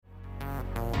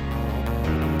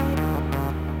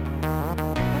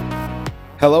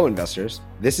Hello, investors.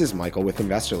 This is Michael with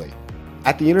Investorly.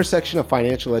 At the intersection of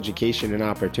financial education and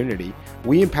opportunity,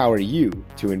 we empower you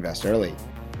to invest early.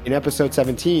 In episode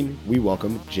 17, we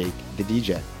welcome Jake the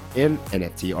Degen, an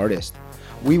NFT artist.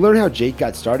 We learn how Jake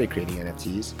got started creating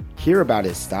NFTs, hear about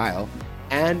his style,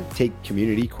 and take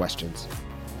community questions.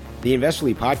 The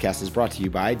Investorly podcast is brought to you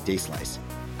by Dayslice,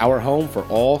 our home for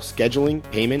all scheduling,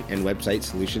 payment, and website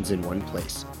solutions in one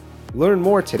place. Learn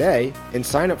more today and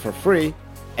sign up for free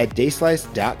at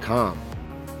dayslice.com.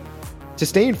 To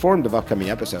stay informed of upcoming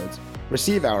episodes,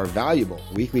 receive our valuable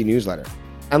weekly newsletter,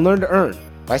 and learn to earn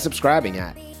by subscribing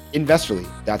at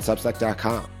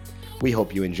investorly.substack.com. We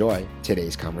hope you enjoy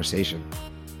today's conversation.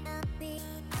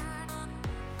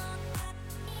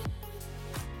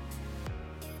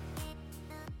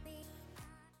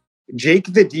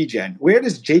 Jake the Degen. Where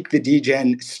does Jake the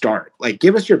Degen start?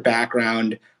 Give us your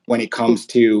background when it comes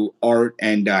to art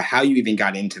and how you even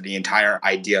got into the entire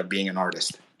idea of being an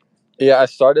artist. Yeah, I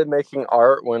started making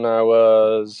art when I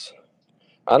was,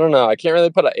 I don't know, I can't really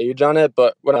put an age on it,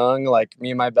 but when I was young, me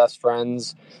and my best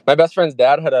friend's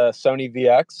dad had a Sony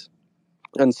VX.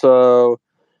 And so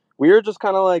we were just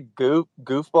kind of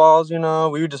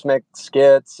goofballs, we would just make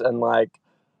skits and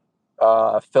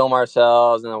film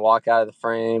ourselves and then walk out of the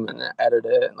frame and then edit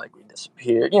it and we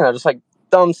disappear, just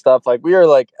dumb stuff. We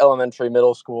were elementary,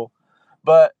 middle school.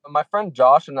 But my friend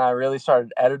Josh and I really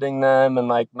started editing them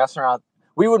and messing around.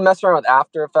 We would mess around with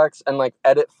After Effects and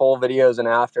edit full videos in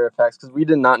After Effects because we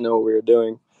did not know what we were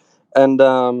doing. And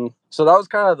so that was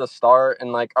kind of the start.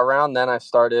 And around then I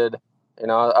started,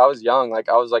 I was young, I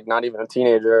was not even a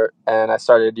teenager. And I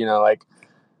started,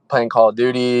 playing Call of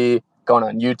Duty, going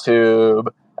on YouTube.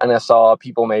 And I saw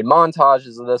people made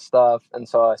montages of this stuff. And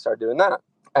so I started doing that.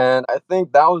 And I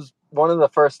think that was one of the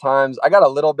first times I got a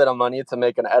little bit of money to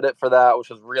make an edit for that, which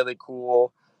was really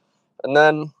cool. And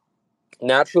then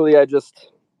naturally, I just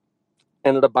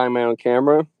ended up buying my own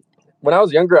camera. When I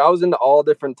was younger, I was into all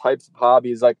different types of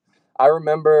hobbies. I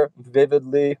remember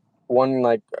vividly one,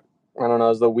 I don't know, it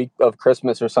was the week of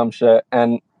Christmas or some shit.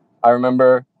 And I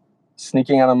remember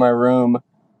sneaking out of my room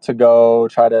to go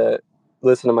try to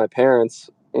listen to my parents,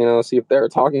 see if they were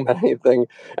talking about anything.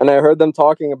 And I heard them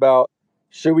talking about,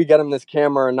 should we get him this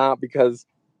camera or not? Because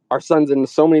our son's into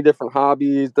so many different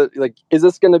hobbies that is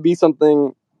this going to be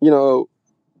something,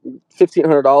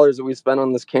 $1,500 that we spent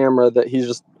on this camera that he's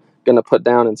just going to put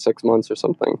down in 6 months or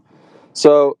something.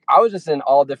 So I was just in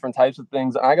all different types of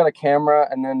things. And I got a camera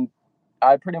and then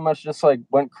I pretty much just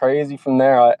went crazy from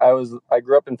there. I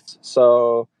grew up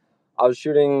so I was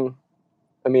shooting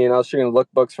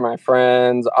lookbooks for my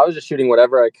friends. I was just shooting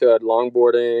whatever I could,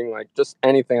 longboarding, just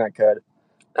anything I could.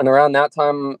 And around that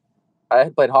time, I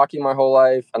had played hockey my whole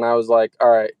life, and I was like, all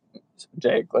right,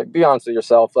 Jake, be honest with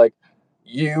yourself.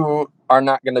 You are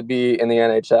not going to be in the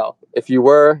NHL. If you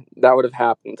were, that would have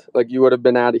happened. You would have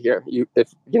been out of here.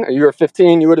 If you were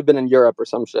 15, you would have been in Europe or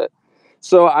some shit.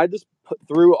 So I just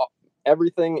threw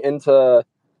everything into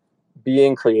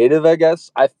being creative, I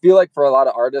guess. I feel for a lot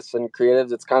of artists and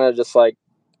creatives, it's kind of just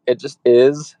it just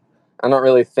is. I don't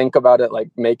really think about it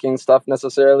making stuff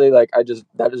necessarily.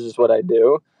 That is just what I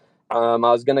do. I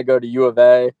was going to go to U of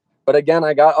A, but again,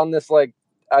 I got on this,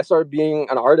 I started being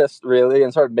an artist really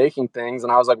and started making things.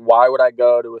 And I was why would I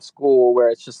go to a school where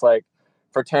it's just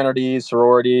fraternities,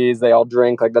 sororities, they all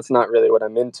drink? That's not really what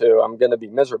I'm into. I'm going to be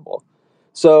miserable.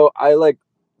 So I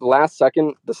last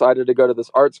second decided to go to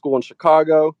this art school in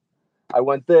Chicago. I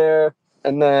went there,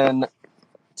 and then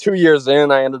 2 years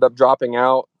in, I ended up dropping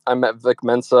out. I met Vic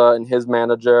Mensa and his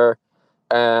manager,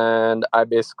 and I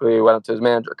basically went up to his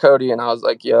manager, Cody, and I was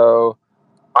like, yo,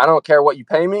 I don't care what you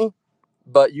pay me,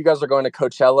 but you guys are going to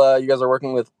Coachella. You guys are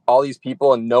working with all these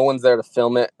people, and no one's there to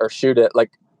film it or shoot it.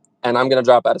 And I'm going to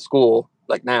drop out of school,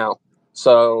 now.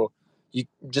 So you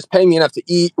just pay me enough to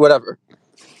eat, whatever.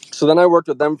 So then I worked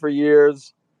with them for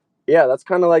years. Yeah, that's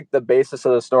kind of the basis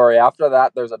of the story. After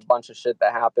that, there's a bunch of shit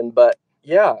that happened. But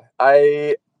yeah,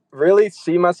 I really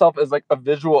see myself as a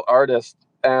visual artist,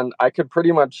 and I could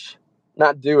pretty much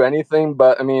not do anything.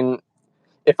 But I mean,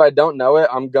 if I don't know it,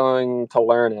 I'm going to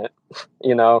learn it.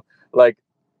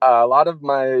 A lot of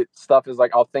my stuff is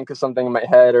I'll think of something in my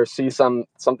head or see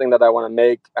something that I want to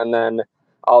make, and then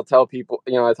I'll tell people,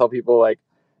 I tell people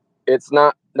it's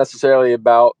not necessarily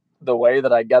about the way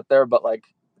that I get there, but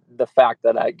the fact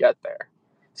that I get there.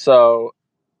 So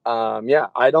yeah,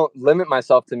 I don't limit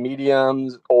myself to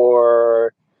mediums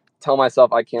or tell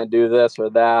myself I can't do this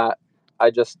or that.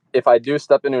 If I do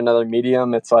step into another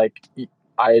medium, it's I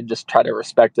just try to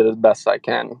respect it as best I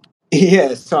can.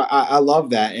 Yeah, so I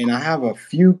love that, and I have a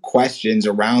few questions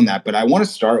around that. But I want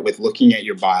to start with looking at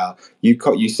your bio.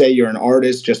 You say you're an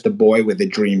artist, just a boy with a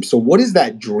dream. So what is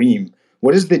that dream?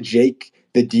 What is the Jake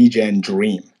the Degen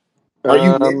dream?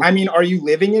 Um, Are you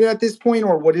living it at this point,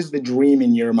 or what is the dream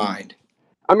in your mind?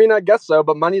 I mean, I guess so,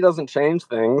 but money doesn't change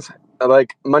things.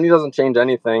 Like, money doesn't change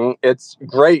anything. It's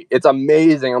great. It's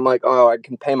amazing. I'm like, oh, I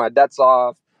can pay my debts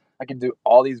off. I can do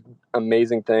all these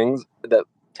amazing things that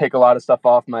take a lot of stuff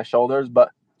off my shoulders. But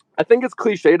I think it's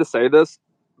cliche to say this,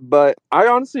 but I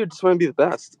honestly just want to be the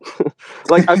best.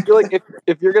 Like, I feel like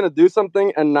if you're gonna do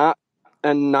something and not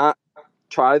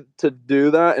try to do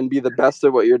that and be the best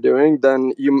at what you're doing,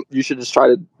 then you should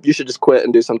just quit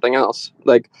and do something else.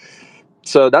 Like,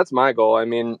 so that's my goal. I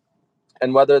mean,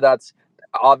 and whether that's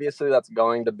obviously that's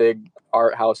going to big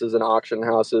art houses and auction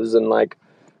houses and like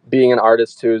being an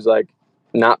artist who's like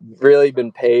not really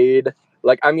been paid.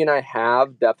 Like, I mean, I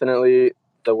have definitely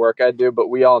the work I do, but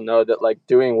we all know that like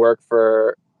doing work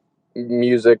for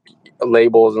music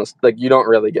labels and like you don't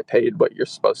really get paid what you're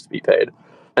supposed to be paid.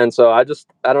 And so I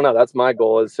don't know, that's my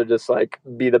goal, is to just like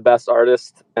be the best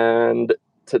artist and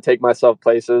to take myself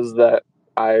places that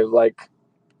I like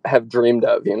have dreamed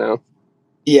of, you know.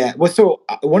 Yeah, well, so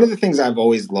one of the things I've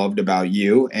always loved about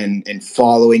you and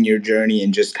following your journey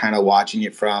and just kind of watching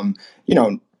it from,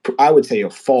 I would say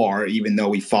afar, even though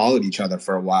we followed each other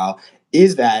for a while,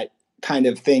 is that kind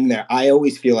of thing that I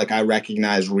always feel like I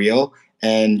recognize real,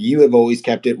 and you have always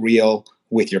kept it real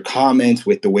with your comments,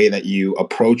 with the way that you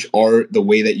approach art, the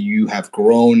way that you have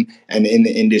grown and in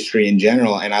the industry in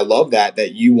general, and I love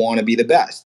that you want to be the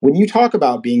best. When you talk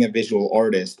about being a visual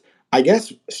artist, I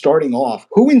guess starting off,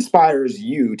 who inspires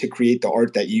you to create the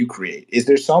art that you create? Is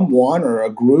there someone or a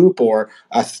group or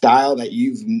a style that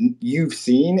you've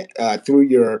seen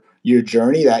through your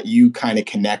journey that you kind of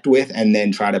connect with and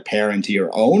then try to pair into your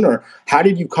own? Or how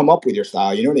did you come up with your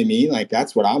style? You know what I mean? Like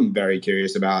that's what I'm very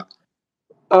curious about.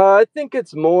 I think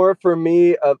it's more for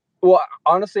me. Well,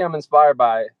 honestly, I'm inspired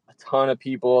by a ton of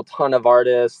people, a ton of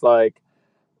artists. Like,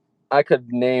 I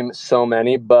could name so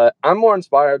many, but I'm more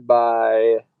inspired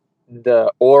by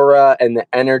the aura and the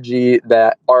energy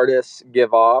that artists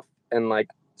give off in like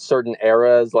certain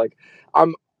eras. Like,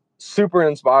 I'm super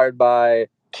inspired by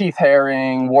Keith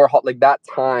Haring, Warhol, like that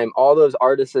time, all those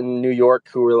artists in New York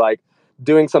who were like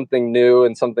doing something new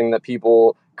and something that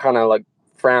people kind of like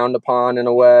frowned upon in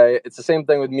a way. It's the same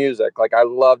thing with music. Like, I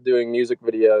love doing music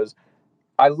videos.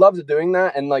 I loved doing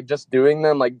that and like just doing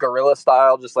them like guerrilla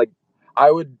style. Just like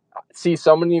I would see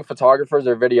so many photographers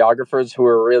or videographers who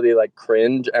were really like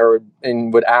cringe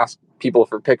and would ask people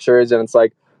for pictures, and it's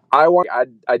like I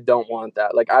don't want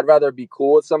that. Like, I'd rather be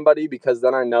cool with somebody, because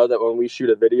then I know that when we shoot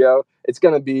a video, it's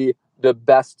gonna be the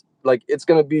best. Like, it's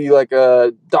gonna be like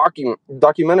a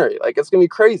documentary. Like, it's gonna be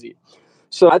crazy.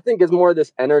 So I think it's more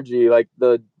this energy, like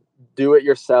the do it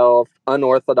yourself,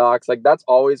 unorthodox. Like, that's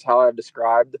always how I've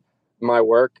described my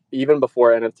work, even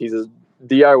before NFTs, is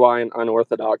DIY and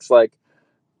unorthodox. Like,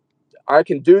 I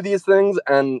can do these things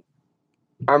and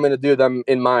I'm going to do them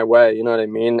in my way. You know what I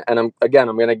mean? And I'm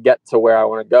going to get to where I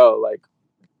want to go. Like,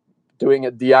 doing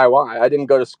it DIY. I didn't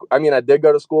go to school. I mean, I did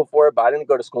go to school for it, but I didn't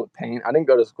go to school to paint. I didn't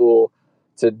go to school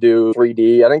to do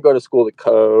 3D. I didn't go to school to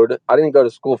code. I didn't go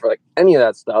to school for like any of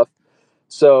that stuff.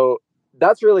 So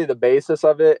that's really the basis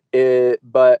of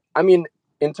but I mean,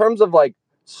 in terms of like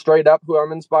straight up who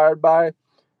I'm inspired by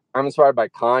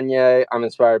Kanye. I'm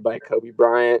inspired by Kobe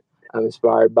Bryant. I'm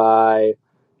inspired by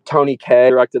Tony Kaye,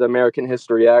 directed American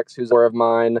History X, who's a mentor of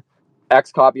mine.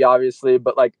 X Copy, obviously,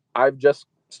 but like I've just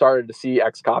started to see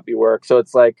X Copy work. So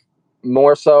it's like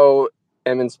more so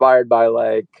am inspired by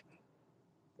like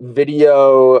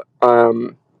video,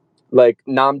 like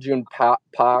Namjoon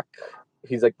Pak.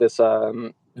 He's like this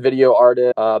video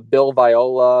artist. Bill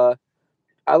Viola.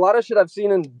 A lot of shit I've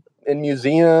seen in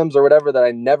museums or whatever that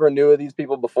I never knew of these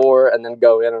people before, and then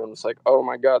go in and I'm just like, oh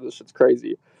my god, this shit's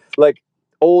crazy. Like,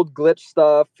 old glitch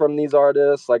stuff from these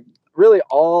artists, like really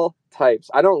all types.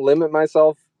 I don't limit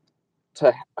myself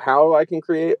to how I can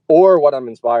create or what I'm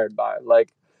inspired by.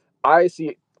 Like, I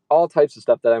see all types of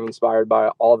stuff that I'm inspired by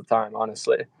all the time,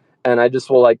 honestly. And I just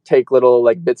will like take little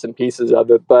like bits and pieces of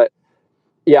it. But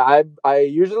yeah, I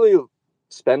usually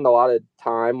spend a lot of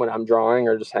time when I'm drawing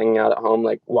or just hanging out at home,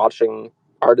 like watching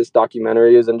artist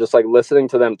documentaries and just like listening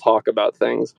to them talk about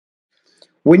things.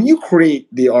 When you create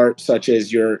the art such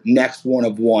as your next one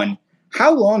of one,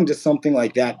 how long does something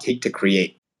like that take to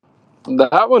create?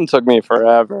 That one took me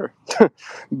forever.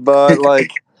 But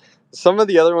like some of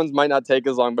the other ones might not take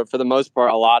as long, but for the most part,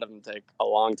 a lot of them take a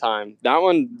long time. That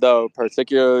one, though,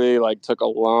 particularly like took a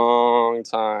long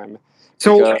time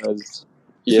So because,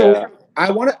 So yeah.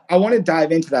 I want to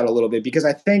dive into that a little bit, because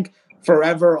I think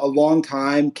forever, a long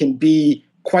time, can be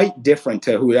quite different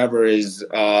to whoever is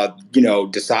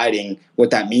deciding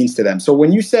what that means to them. So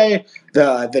when you say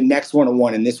the next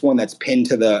 101, and this one that's pinned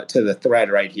to the thread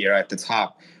right here at the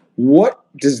top, what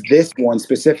does this one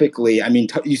specifically? I mean,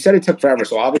 you said it took forever,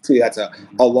 so obviously that's a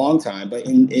long time. But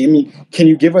I mean, can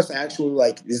you give us actually,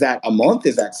 like, is that a month?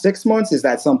 Is that 6 months? Is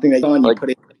that something that you put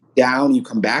it down, you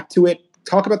come back to it?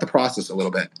 Talk about the process a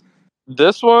little bit.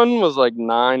 This one was like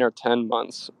 9 or 10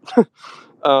 months.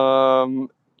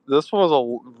 This one was a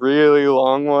really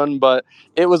long one, but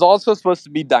it was also supposed to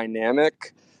be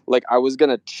dynamic. Like, I was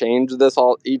gonna change this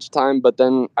all each time, but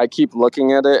then I keep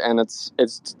looking at it, and it's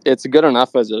good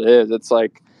enough as it is. It's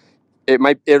like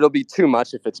it'll be too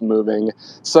much if it's moving.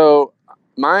 So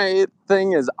my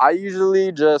thing is, I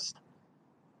usually just,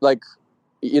 like,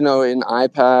 in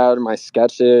iPad, my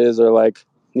sketches, or like,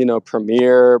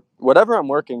 Premiere, whatever I'm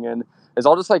working in, is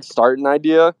I'll just like start an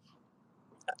idea,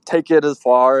 take it as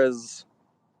far as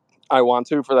I want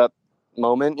to for that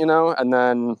moment, and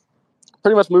then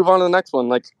pretty much move on to the next one.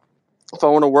 Like, if I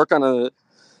want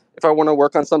to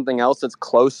work on something else that's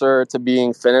closer to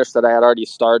being finished that I had already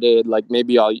started, like,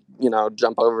 maybe I'll,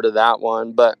 jump over to that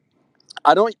one. But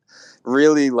I don't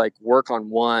really like work on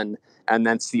one and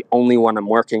that's the only one I'm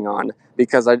working on,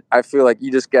 because I feel like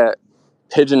you just get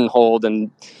pigeonholed and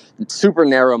super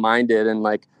narrow minded, and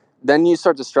like then you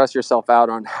start to stress yourself out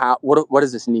on what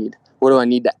does this need? What do I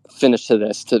need to finish to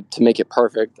this to make it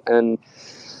perfect? And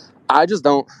I just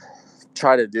don't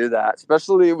try to do that,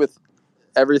 especially with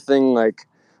everything, like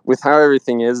with how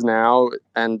everything is now,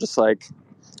 and just like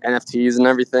NFTs and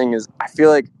everything. Is I feel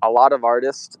like a lot of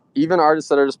artists, even artists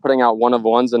that are just putting out one of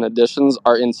ones and editions,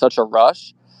 are in such a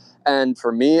rush. And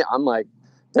for me, I'm like,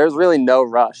 there's really no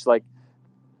rush. Like,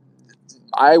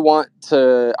 I want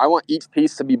each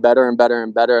piece to be better and better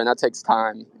and better, and that takes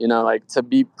time. Like, to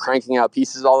be cranking out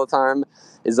pieces all the time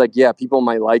is like, yeah, people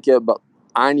might like it, but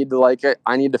I need to like it.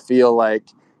 I need to feel like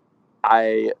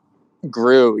I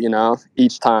grew,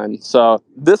 each time. So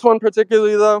this one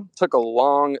particularly, though, took a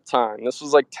long time. This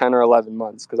was like 10 or 11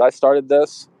 months, because I started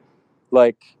this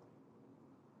like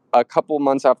a couple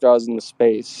months after I was in the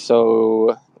space.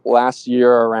 So last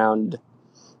year around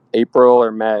April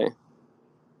or May.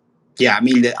 Yeah, I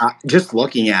mean, just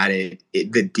looking at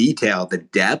the detail, the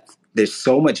depth, there's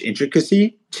so much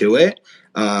intricacy to it.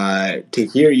 To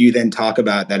hear you then talk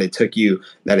about that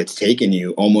it's taken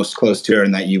you almost close to it,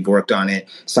 and that you've worked on it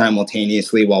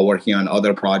simultaneously while working on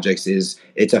other projects,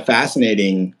 it's a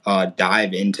fascinating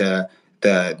dive into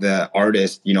the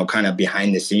artist, kind of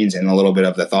behind the scenes, and a little bit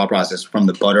of the thought process, from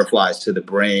the butterflies to the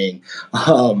brain,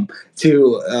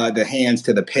 to the hands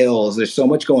to the pills. There's so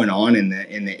much going on in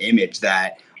the image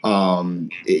that.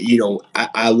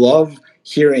 I love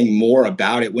hearing more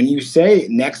about it. When you say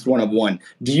next one of one,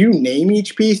 do you name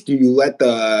each piece? Do you let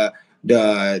the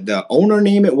owner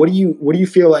name it? What do you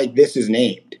feel like this is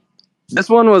named? This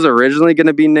one was originally going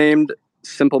to be named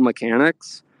Simple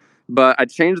Mechanics, but I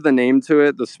changed the name to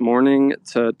it this morning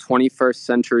to 21st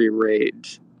Century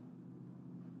Rage.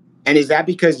 And is that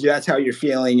because that's how you're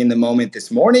feeling in the moment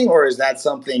this morning, or is that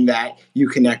something that you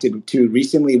connected to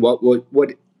recently?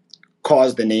 What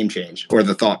caused the name change, or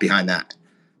the thought behind that?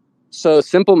 So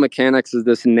Simple Mechanics is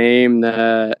this name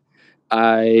that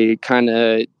I kind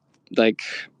of like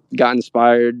got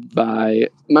inspired by.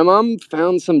 My mom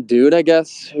found some dude, I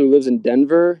guess, who lives in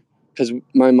Denver, because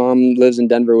my mom lives in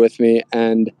Denver with me,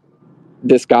 and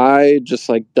this guy just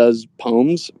like does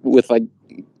poems with like,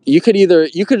 you could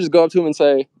just go up to him and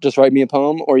say, just write me a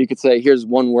poem, or you could say, here's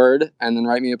one word and then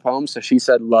write me a poem. So she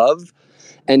said love,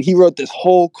 and he wrote this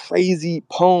whole crazy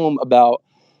poem about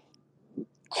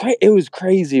it was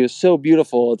crazy. It was so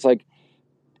beautiful. It's like,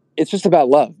 it's just about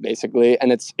love, basically,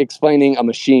 and it's explaining a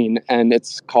machine, and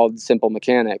it's called Simple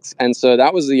Mechanics. And so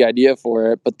that was the idea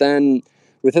for it. But then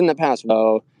within the past,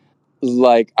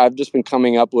 like, I've just been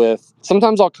coming up with,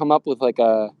 sometimes I'll come up with like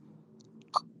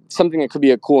something that could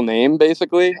be a cool name,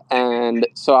 basically. And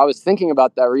so I was thinking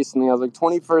about that recently. I was like,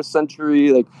 21st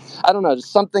century, like, I don't know,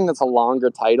 just something that's a longer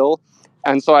title.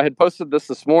 And so I had posted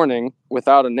this morning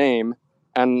without a name,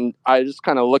 and I just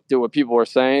kind of looked at what people were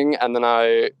saying, and then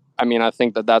I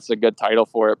think that that's a good title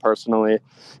for it, personally.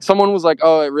 Someone was like,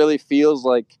 oh, it really feels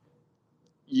like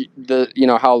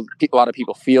how a lot of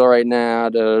people feel right now,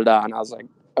 da, da, da. And I was like,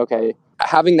 okay,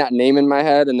 having that name in my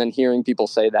head and then hearing people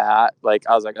say that, like,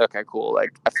 I was like, okay, cool.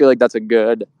 Like, I feel like that's a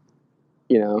good,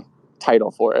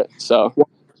 title for it. So, well,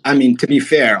 I mean, to be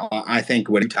fair, I think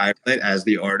what you title it as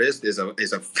the artist is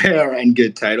a fair and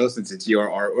good title, since it's your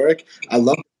artwork. I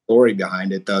love story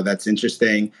behind it, though. That's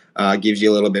interesting. Gives you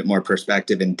a little bit more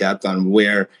perspective and depth on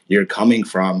where you're coming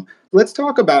from. Let's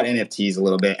talk about NFTs a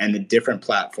little bit and the different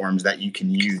platforms that you can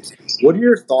use. What are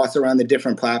your thoughts around the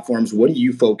different platforms? What do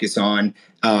you focus on?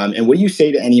 And what do you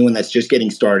say to anyone that's just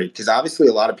getting started? Because obviously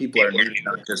a lot of people are new to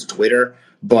not just Twitter,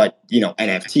 but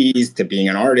NFTs to being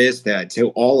an artist, to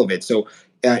all of it. So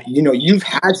you've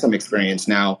had some experience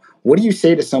now. What do you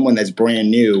say to someone that's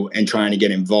brand new and trying to get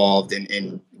involved?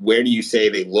 And where do you say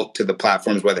they look to the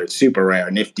platforms, whether it's Super Rare,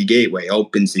 Nifty Gateway,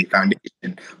 OpenSea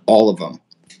Foundation, all of them?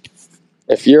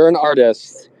 If you're an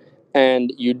artist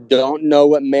and you don't know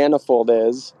what Manifold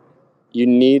is, you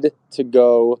need to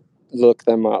go look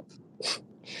them up.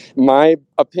 My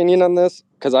opinion on this,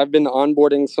 because I've been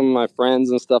onboarding some of my friends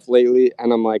and stuff lately,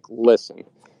 and I'm like, listen,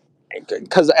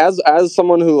 because as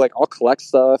someone who like I'll collect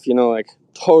stuff,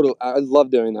 I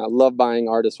love doing that. I love buying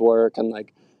artist work, and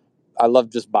like I love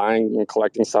just buying and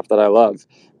collecting stuff that I love.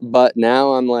 But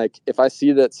now I'm like, if I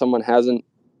see that someone has it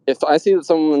on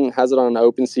an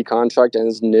OpenSea contract and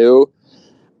is new,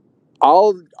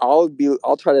 I'll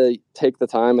try to take the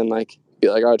time and like be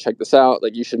like, oh, check this out.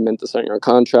 Like, you should mint this on your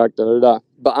contract, da da da.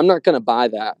 But I'm not gonna buy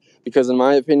that because, in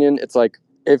my opinion, it's like,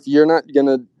 if you're not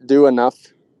gonna do enough.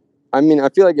 I mean, I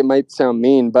feel like it might sound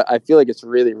mean, but I feel like it's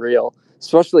really real,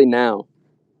 especially now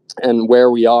and where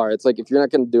we are. It's like, if you're not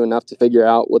going to do enough to figure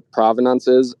out what provenance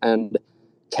is and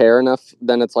care enough,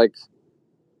 then it's like,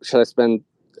 should I spend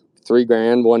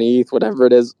 $3,000, 1 ETH, whatever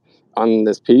it is, on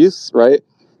this piece, right?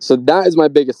 So that is my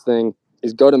biggest thing: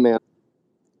 is go to man,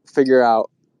 figure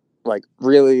out, like,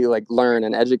 really like learn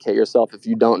and educate yourself if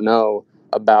you don't know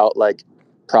about like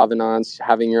provenance,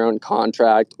 having your own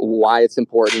contract, why it's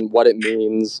important, what it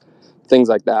means, things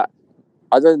like that.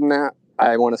 Other than that,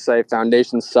 I want to say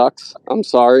Foundation sucks. I'm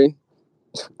sorry.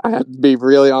 I have to be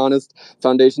really honest.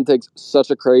 Foundation takes such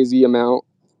a crazy amount,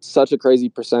 such a crazy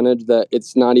percentage that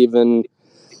it's not even.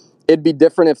 It'd be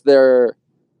different if they're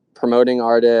promoting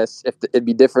artists. It'd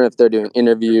be different if they're doing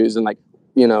interviews and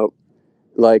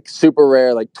like Super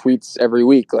Rare, like, tweets every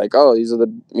week, like, oh, these are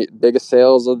the biggest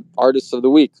sales of artists of the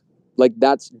week. Like,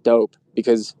 that's dope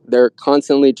because they're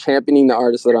constantly championing the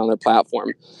artists that are on their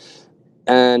platform.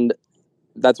 And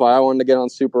that's why I wanted to get on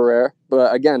Super Rare.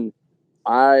 But again,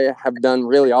 I have done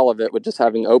really all of it with just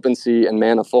having OpenSea and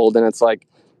Manifold, and it's like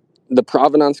the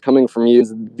provenance coming from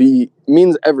you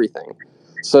means everything.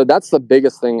 So that's the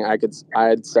biggest thing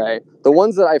I'd say. The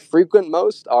ones that I frequent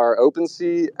most are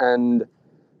OpenSea, and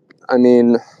I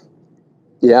mean,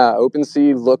 yeah,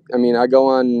 OpenSea. I go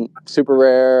on Super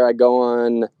Rare. I go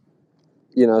on,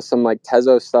 some like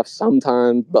Tezo stuff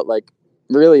sometimes, but like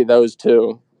really those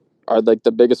two are like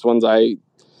the biggest ones I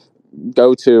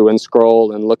go to and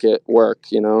scroll and look at work.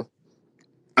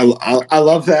 I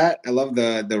love that. I love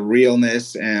the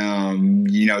realness,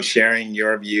 sharing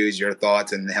your views, your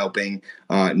thoughts, and helping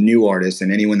new artists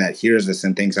and anyone that hears this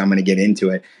and thinks I'm going to get into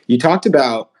it. You talked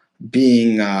about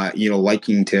being,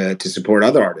 liking to support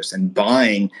other artists and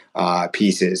buying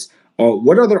pieces.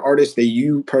 What other artists that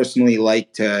you personally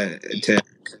like to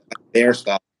their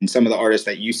stuff, and some of the artists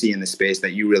that you see in the space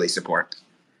that you really support?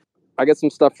 I get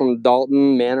some stuff from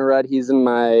Dalton Manared. He's in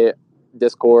my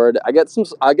Discord. I get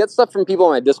stuff from people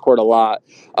in my Discord a lot.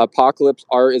 Apocalypse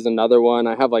Art is another one.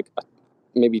 I have like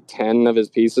maybe 10 of his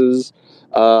pieces.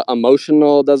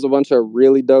 Emotional does a bunch of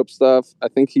really dope stuff. I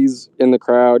think he's in the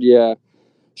crowd. Yeah.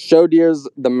 Show Deer's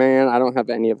the man. I don't have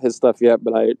any of his stuff yet,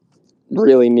 but I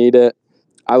really need it.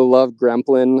 I love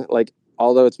Gremplin. Like,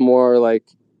 although it's more like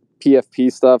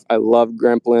PFP stuff, I love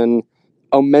Gremplin.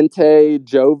 Omente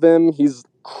Jovim, he's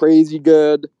crazy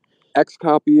good. X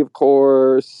Copy, of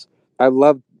course. I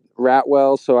love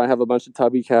Ratwell, so I have a bunch of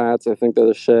Tubby Cats. I think they're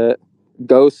the shit.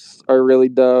 Ghosts are really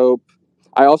dope.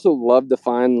 I also love to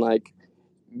find,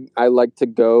 I like to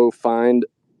go find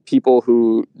people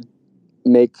who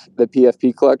make the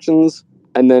PFP collections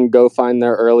and then go find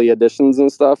their early editions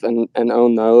and stuff and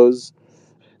own those.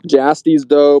 Jasty's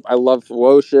dope. I love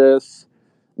Ferocious.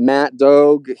 Matt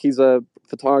Dogue, he's a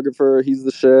photographer. He's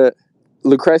the shit.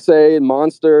 Lucrece,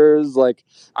 Monsters. Like,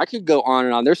 I could go on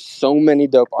and on. There's so many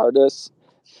dope artists.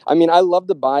 I mean, I love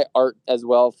to buy art as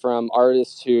well from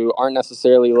artists who aren't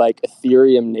necessarily like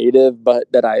Ethereum native,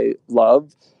 but that I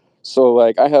love. So,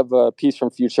 like, I have a piece from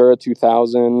Futura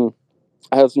 2000.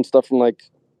 I have some stuff from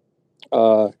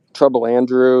Trouble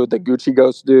Andrew, the Gucci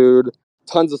Ghost dude,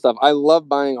 tons of stuff. I love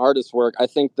buying artist work. I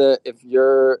think that if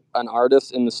you're an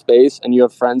artist in the space and you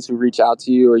have friends who reach out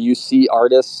to you or you see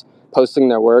artists posting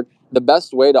their work, the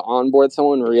best way to onboard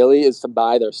someone really is to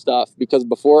buy their stuff. Because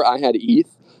before I had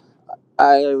ETH,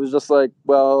 I was just like,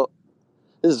 well,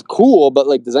 this is cool, but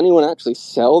like, does anyone actually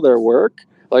sell their work?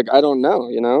 Like, I don't know,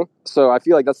 you know? So I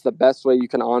feel like that's the best way you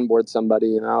can onboard somebody,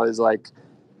 you know, is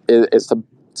to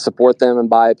support them and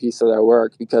buy a piece of their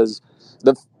work, because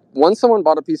once someone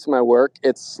bought a piece of my work,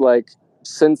 it's like,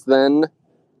 since then,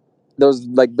 there's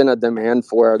like been a demand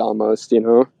for it almost, you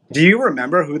know? Do you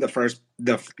remember who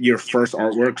your first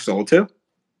artwork sold to?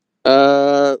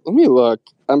 Let me look.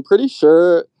 I'm pretty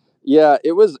sure. Yeah,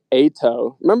 it was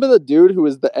Ato. Remember the dude who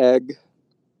was the egg?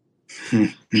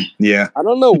 Yeah. I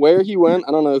don't know where he went.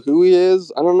 I don't know who he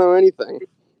is. I don't know anything.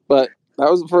 But that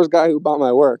was the first guy who bought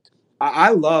my work.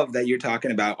 I love that you're talking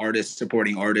about artists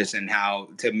supporting artists and how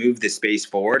to move the space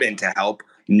forward and to help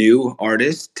new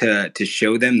artists to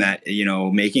show them that, you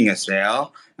know, making a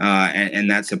sale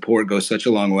and that support goes such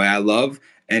a long way. I love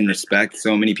and respect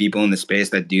so many people in the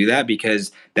space that do that,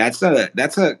 because that's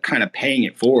a kind of paying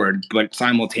it forward, but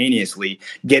simultaneously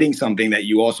getting something that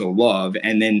you also love.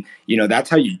 And then, you know, that's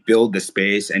how you build the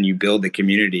space and you build the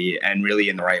community, and really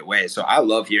in the right way. So I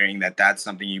love hearing that that's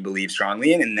something you believe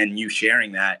strongly in, and then you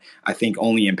sharing that, I think,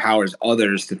 only empowers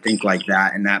others to think like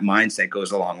that, and that mindset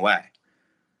goes a long way.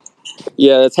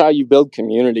 Yeah, that's how you build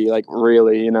community, like,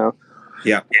 really, you know.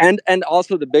 Yeah. And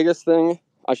also, the biggest thing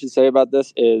I should say about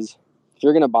this is, if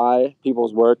you're gonna buy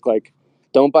people's work, like,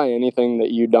 don't buy anything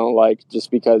that you don't like just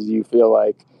because you feel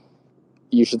like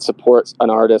you should support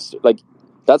an artist. Like,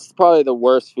 that's probably the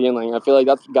worst feeling. I feel like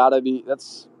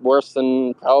that's worse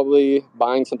than probably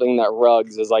buying something that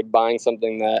rugs, is like buying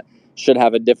something that should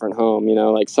have a different home, you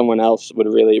know, like someone else would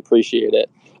really appreciate it.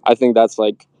 I think that's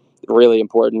like really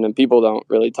important, and people don't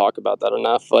really talk about that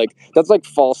enough. Like, that's like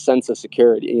false sense of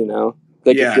security, you know.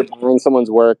 Like, if you're buying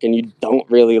someone's work and you don't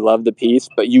really love the piece,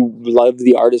 but you love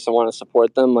the artist and want to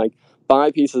support them, like, buy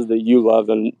pieces that you love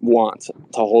and want to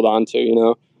hold on to, you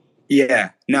know. Yeah,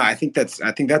 no, I think that's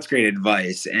great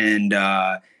advice, and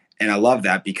I love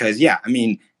that, because yeah, I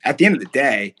mean, at the end of the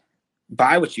day,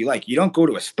 buy what you like. You don't go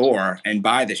to a store and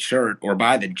buy the shirt or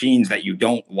buy the jeans that you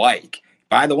don't like.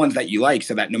 Buy the ones that you like,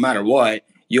 so that no matter what,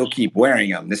 you'll keep wearing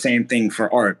them. The same thing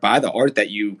for art. Buy the art that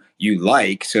you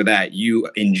like, so that you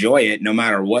enjoy it no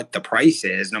matter what the price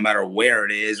is, no matter where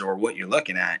it is or what you're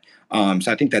looking at.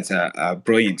 So I think that's a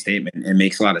brilliant statement. It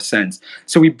makes a lot of sense.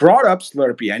 So we brought up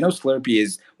Slurpee. I know Slurpee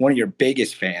is one of your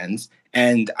biggest fans,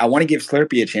 and I want to give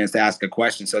Slurpee a chance to ask a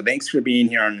question. So thanks for being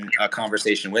here on a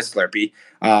conversation with Slurpee.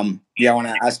 Yeah, I want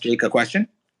to ask Jake a question.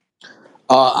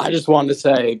 I just wanted to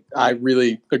say I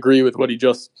really agree with what he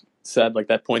just said, like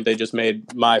that point they just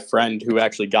made. My friend who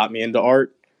actually got me into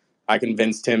art, I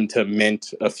convinced him to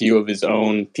mint a few of his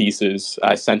own pieces.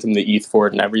 I sent him the ETH for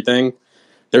it and everything.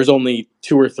 There's only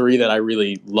 2 or 3 that I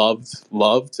really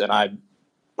loved, and I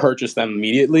purchased them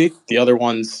immediately. The other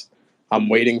ones I'm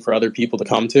waiting for other people to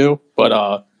come to,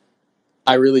 but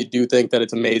I really do think that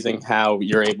it's amazing how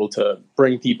you're able to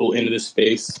bring people into this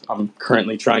space. I'm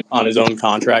currently trying on his own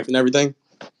contract and everything.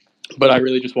 But I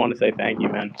really just want to say thank you,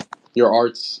 man. Your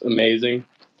art's amazing.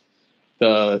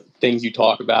 The things you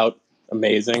talk about,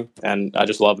 amazing. And I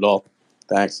just love it all.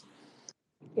 Thanks.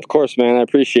 Of course, man. I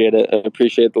appreciate it. I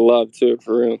appreciate the love, too,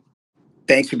 for real.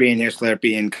 Thanks for being here,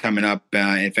 Slurpee, and coming up.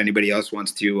 If anybody else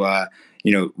wants to,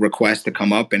 request to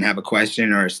come up and have a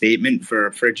question or a statement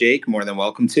for Jake, more than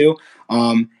welcome to.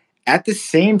 At the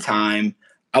same time,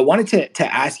 I wanted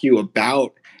to ask you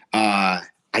about, I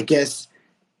guess,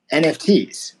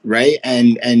 NFTs, right?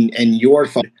 And your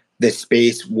thought, the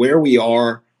space where we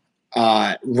are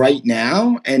right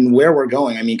now and where we're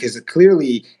going. I mean, because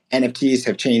clearly NFTs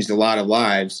have changed a lot of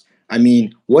lives. I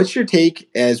mean, what's your take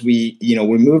as we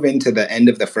move into the end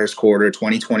of the first quarter,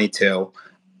 2022,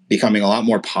 becoming a lot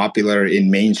more popular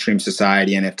in mainstream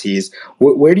society, NFTs?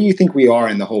 Where do you think we are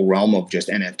in the whole realm of just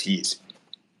NFTs?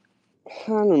 I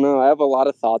don't know. I have a lot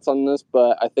of thoughts on this,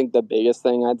 but I think the biggest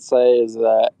thing I'd say is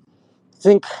that I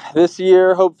think this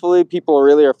year, hopefully, people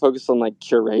really are focused on like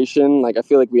curation. Like, I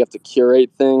feel like we have to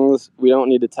curate things. We don't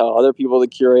need to tell other people to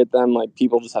curate them. Like,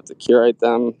 people just have to curate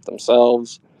them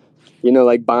themselves. You know,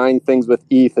 like, buying things with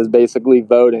ETH is basically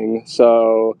voting.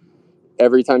 So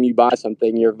every time you buy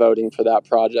something, you're voting for that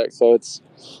project. So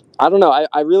I don't know.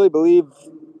 I really believe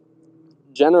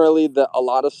generally that a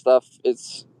lot of stuff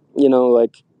is, you know,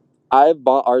 like, I've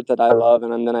bought art that I love,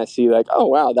 and then I see like, oh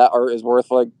wow, that art is worth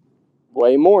like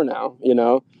way more now, you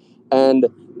know? And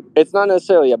it's not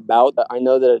necessarily about that. I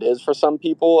know that it is for some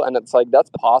people, and it's like, that's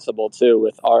possible too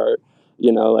with art,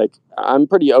 you know? Like, I'm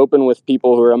pretty open with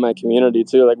people who are in my community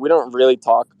too. Like, we don't really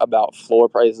talk about floor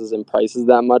prices and prices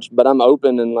that much, but I'm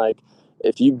open, and like,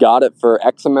 if you got it for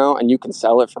X amount and you can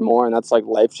sell it for more and that's like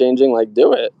life changing, like,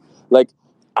 do it. Like,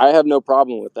 I have no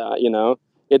problem with that, you know?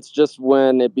 It's just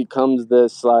when it becomes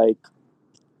this like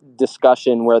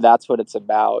discussion where that's what it's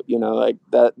about, you know, like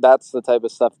that's the type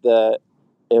of stuff that,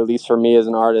 at least for me as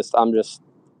an artist,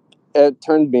 it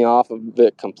turned me off of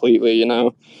it completely, you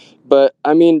know. But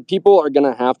I mean, people are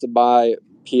gonna have to buy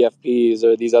PFPs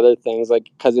or these other things, like,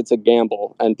 because it's a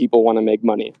gamble and people want to make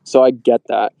money. So I get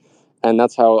that, and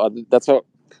that's how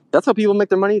people make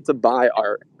their money, to buy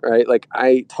art, right? Like,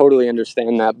 I totally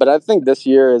understand that. But I think this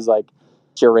year is like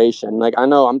curation. Like, I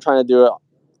know I'm trying to do it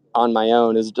on my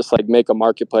own, is just like make a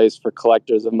marketplace for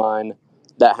collectors of mine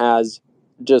that has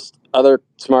just other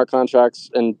smart contracts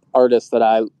and artists that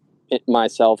I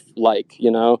myself like, you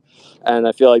know. And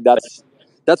I feel like that's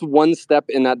one step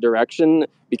in that direction,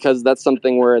 because that's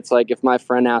something where it's like, if my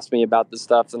friend asks me about this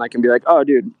stuff, then I can be like, oh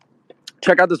dude,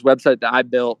 check out this website that I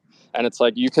built, and it's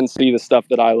like, you can see the stuff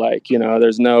that I like, you know.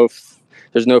 There's no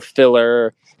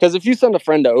filler, because if you send a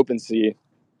friend to OpenSea,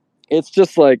 it's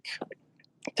just like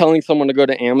telling someone to go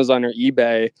to Amazon or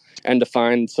eBay and to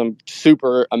find some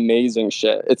super amazing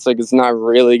shit. It's like, it's not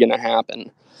really going to happen.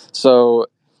 So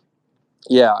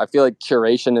yeah, I feel like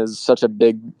curation is such a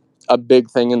big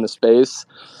thing in the space.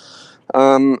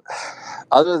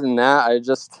 Other than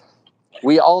that,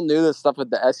 we all knew this stuff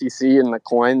with the SEC and the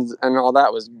coins and all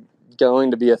that was going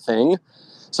to be a thing.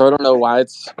 So I don't know why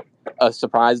it's a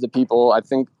surprise to people. I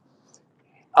think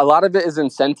a lot of it is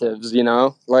incentives, you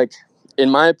know, like, in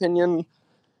my opinion,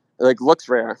 like,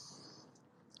 LooksRare.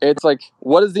 It's like,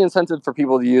 what is the incentive for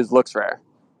people to use LooksRare?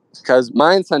 Because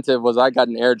my incentive was, I got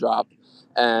an airdrop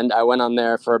and I went on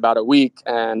there for about a week,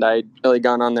 and I really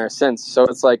gone on there since. So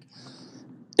it's like,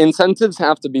 incentives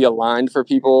have to be aligned for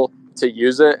people to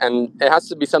use it, and it has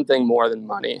to be something more than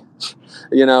money,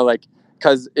 you know, like,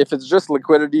 because if it's just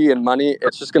liquidity and money,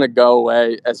 it's just going to go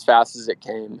away as fast as it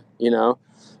came, you know.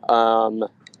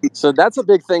 So that's a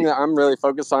big thing that I'm really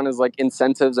focused on, is like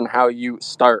incentives and how you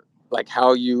start, like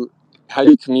how you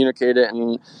communicate it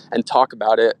and talk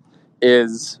about it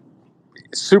is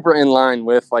super in line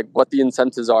with like what the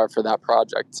incentives are for that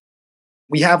project.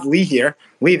 We have Lee here.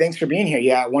 Lee, thanks for being here.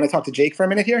 Yeah, I want to talk to Jake for a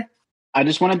minute here. I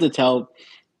just wanted to tell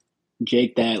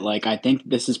Jake that, like, I think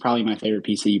this is probably my favorite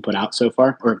piece that you put out so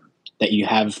far, or that you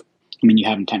have. I mean, you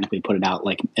haven't technically put it out,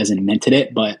 like, as in minted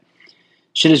it, but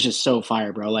shit is just so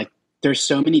fire, bro. Like, there's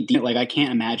so many like, I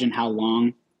can't imagine how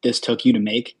long this took you to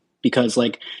make, because,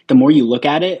 like, the more you look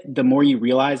at it, the more you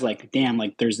realize, like, damn,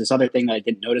 like, there's this other thing that I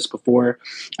didn't notice before.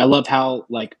 I love how,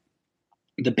 like,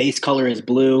 the base color is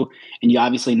blue, and you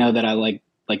obviously know that I like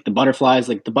the butterflies.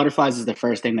 Like, the butterflies is the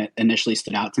first thing that initially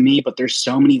stood out to me, but there's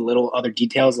so many little other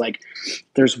details. Like,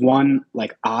 there's one,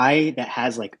 like, eye that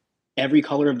has, like, every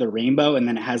color of the rainbow, and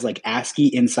then it has, like, ASCII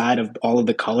inside of all of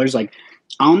the colors. Like,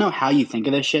 I don't know how you think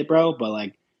of this shit, bro, but,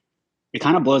 like, it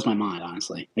kind of blows my mind,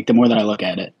 honestly. Like, the more that I look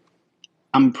at it,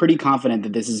 I'm pretty confident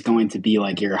that this is going to be,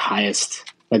 like, your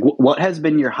highest, like, what has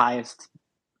been your highest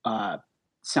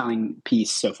selling piece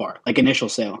so far, like, initial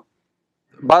sale?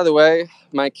 By the way,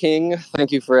 my king,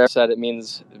 thank you for said. It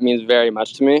means very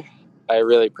much to me. I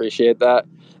really appreciate that.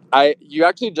 You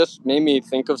actually just made me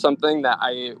think of something that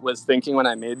I was thinking when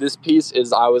I made this piece.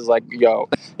 Is I was like, yo,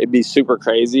 it'd be super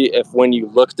crazy if when you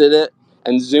looked at it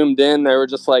and zoomed in, there were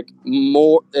just like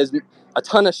there's a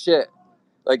ton of shit.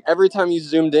 Like, every time you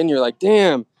zoomed in, you're like,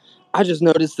 damn, I just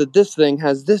noticed that this thing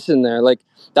has this in there. Like,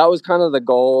 that was kind of the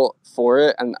goal for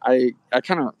it. And I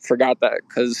kind of forgot that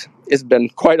because it's been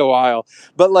quite a while.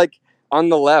 But, like, on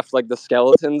the left, like, the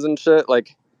skeletons and shit,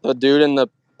 like, the dude in the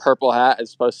purple hat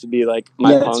is supposed to be, like,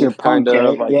 my punk, that's your punk, kind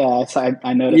of. right? Like, yeah,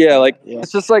 I noticed. Yeah, like, yeah.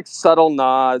 It's just, like, subtle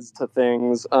nods to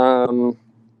things.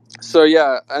 So,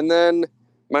 yeah. And then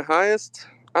my highest,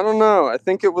 I don't know. I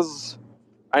think it was...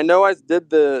 I know I did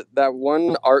that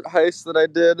one art heist that I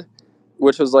did,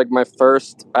 which was like my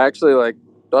first. That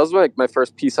was like my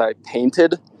first piece I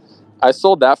painted. I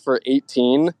sold that for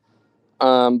 18.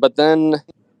 But then,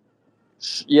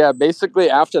 yeah, basically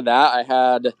after that,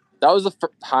 that was the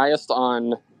highest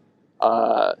on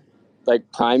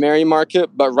like primary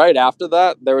market. But right after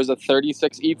that, there was a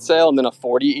 36 ETH sale and then a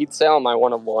 40 ETH sale on my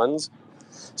one of ones.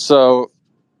 So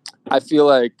I feel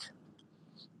like,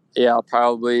 yeah, I'll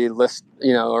probably list,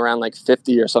 around like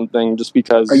 50 or something, just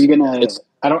because. Are you gonna?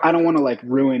 I don't want to, like,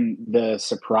 ruin the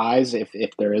surprise if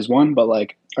there is one, but,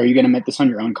 like, are you gonna make this on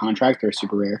your own contract or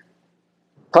super rare?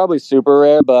 Probably super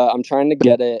rare, but I'm trying to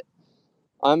get it.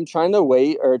 I'm trying to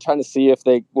wait or trying to see if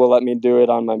they will let me do it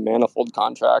on my Manifold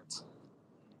contract.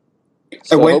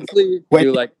 So hopefully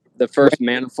do like the first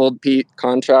Manifold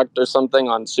contract or something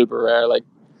on super rare. Like,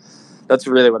 that's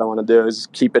really what I want to do, is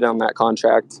keep it on that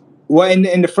contract. Well, and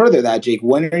to further that, Jake,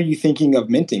 when are you thinking of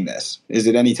minting this? Is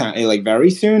it anytime, like, very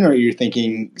soon, or you're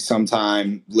thinking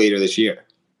sometime later this year?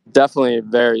 Definitely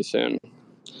very soon.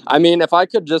 I mean, if I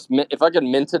could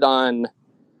mint it on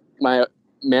my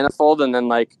manifold and then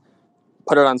like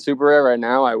put it on super rare right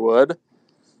now, I would.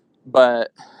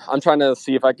 But I'm trying to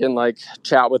see if I can like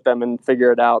chat with them and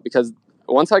figure it out, because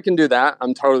once I can do that,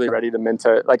 I'm totally ready to mint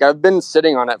it. Like, I've been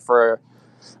sitting on it for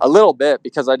a little bit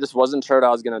because I just wasn't sure what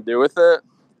I was going to do with it.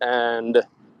 And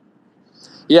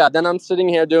yeah, then I'm sitting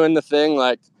here doing the thing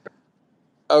like,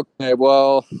 okay,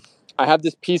 well, I have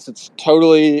this piece that's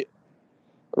totally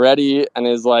ready and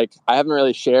is like, I haven't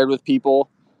really shared with people,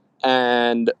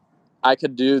 and I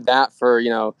could do that for,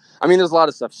 I mean, there's a lot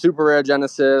of stuff, super rare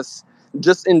Genesis,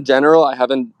 just in general. I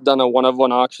haven't done a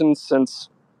one-of-one auction since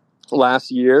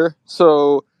last year.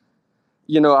 So,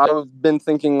 I've been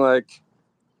thinking like,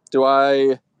 do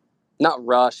I not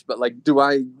rush, but like, do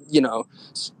I,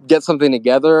 get something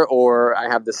together, or I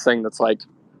have this thing that's like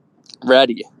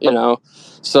ready,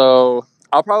 So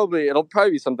it'll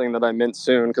probably be something that I mint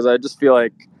soon, because I just feel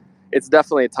like it's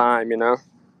definitely time,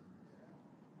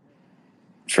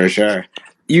 For sure.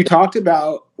 You talked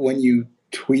about when you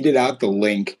tweeted out the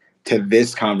link to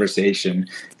this conversation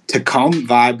to come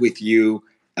vibe with you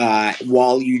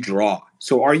while you draw.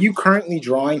 So are you currently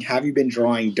drawing? Have you been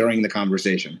drawing during the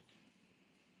conversation?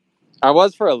 I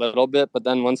was for a little bit, but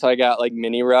then once I got like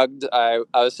mini rugged, I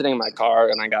was sitting in my car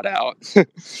and I got out.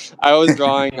 I was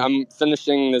drawing. I'm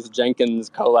finishing this Jenkins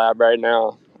collab right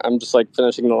now. I'm just like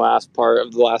finishing the last part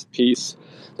of the last piece,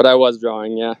 but I was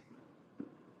drawing, yeah.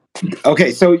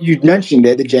 Okay, so you mentioned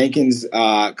it, the Jenkins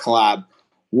collab.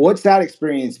 What's that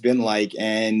experience been like?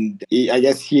 And I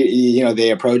guess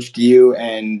they approached you,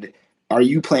 and are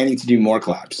you planning to do more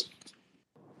collabs?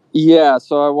 Yeah,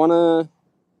 so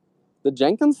the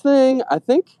Jenkins thing, I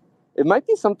think it might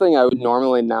be something I would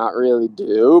normally not really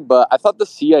do, but I thought the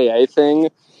CAA thing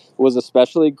was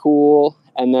especially cool.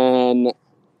 And then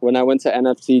when I went to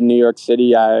NFT New York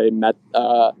City, I met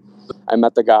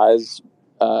the guys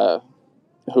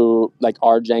who like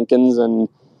are Jenkins, and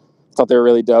thought they were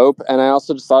really dope. And I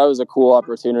also just thought it was a cool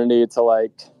opportunity to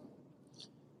like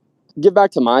give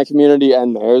back to my community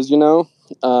and theirs,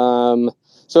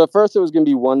 So at first it was gonna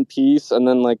be one piece, and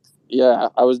then like, yeah,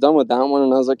 I was done with that one,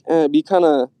 and I was like, it'd be kind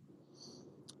of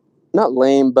not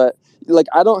lame, but like,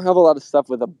 I don't have a lot of stuff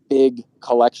with a big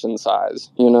collection size,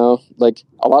 Like,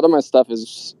 a lot of my stuff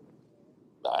is,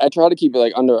 I try to keep it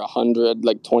like under 100,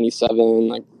 like 27,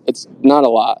 like it's not a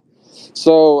lot.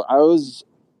 So I was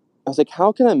like,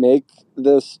 how can I make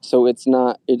this so it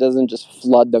doesn't just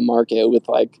flood the market with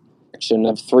like action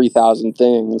of 3,000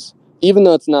 things, even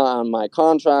though it's not on my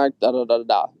contract, da da da da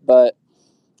da. But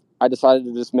I decided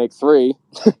to just make 3,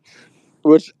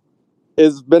 which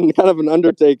has been kind of an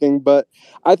undertaking, but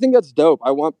I think that's dope.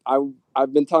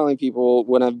 I've been telling people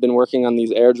when I've been working on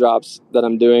these airdrops that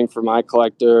I'm doing for my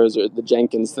collectors or the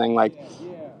Jenkins thing, like,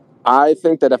 I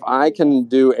think that if I can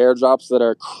do airdrops that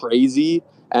are crazy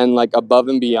and like above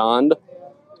and beyond,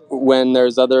 when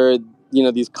there's other,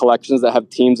 these collections that have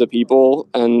teams of people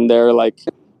and they're like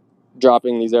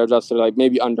dropping these airdrops that are like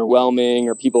maybe underwhelming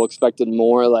or people expected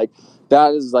more, like,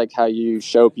 that is like how you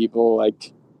show people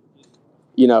like,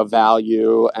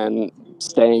 value and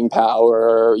staying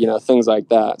power, things like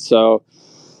that. So,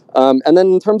 and then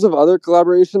in terms of other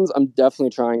collaborations, I'm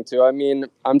definitely trying to. I mean,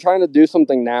 I'm trying to do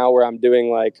something now where I'm doing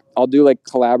like, I'll do like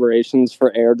collaborations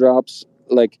for airdrops,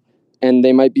 like, and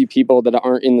they might be people that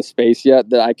aren't in the space yet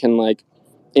that I can like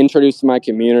introduce to my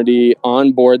community,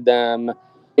 onboard them,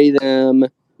 pay them,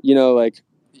 like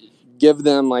give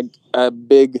them like a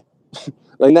big,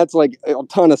 like, that's like a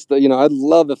ton of stuff. I'd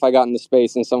love if I got in the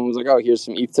space and someone was like, oh, here's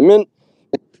some ETH to mint,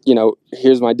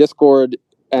 here's my Discord.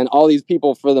 And all these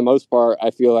people, for the most part, I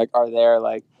feel like are there,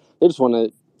 like, they just want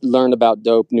to learn about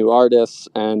dope new artists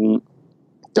and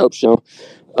dope show.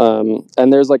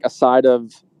 And there's like a side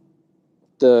of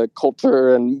the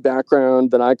culture and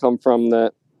background that I come from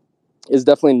that is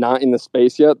definitely not in the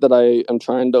space yet, that I am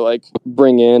trying to like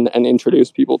bring in and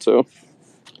introduce people to.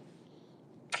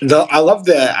 I love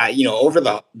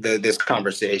over this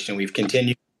conversation, we've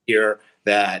continued to hear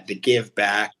that the give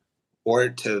back or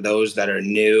to those that are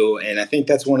new. And I think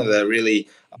that's one of the really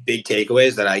big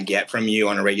takeaways that I get from you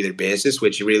on a regular basis,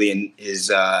 which really is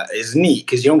neat,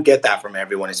 because you don't get that from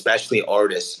everyone, especially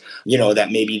artists, that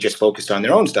maybe just focused on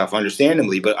their own stuff,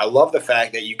 understandably. But I love the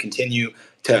fact that you continue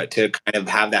to kind of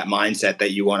have that mindset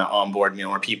that you want to onboard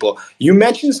more people. You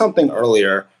mentioned something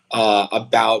earlier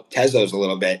about Tezos a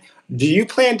little bit. Do you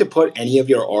plan to put any of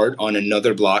your art on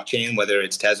another blockchain, whether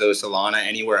it's Tezos, Solana,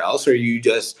 anywhere else, or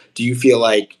do you feel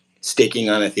like sticking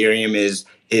on Ethereum is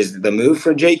the move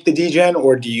for Jake the Degen,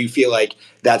 or do you feel like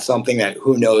that's something that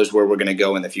who knows where we're going to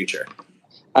go in the future?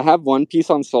 I have one piece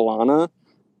on Solana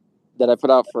that I put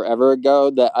out forever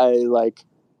ago that I like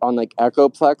on like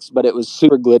Echoplex, but it was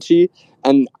super glitchy,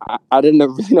 and I didn't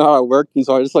really know how it worked, and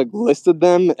so I just like listed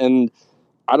them, and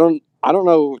I don't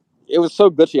know. It was so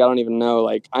glitchy. I don't even know.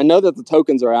 Like, I know that the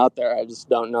tokens are out there. I just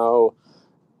don't know.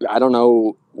 I don't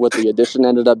know what the addition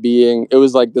ended up being. It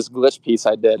was like this glitch piece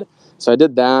I did. So I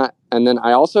did that. And then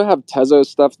I also have Tezo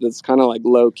stuff that's kind of like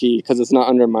low key because it's not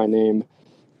under my name.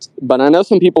 But I know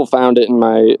some people found it in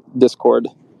my Discord.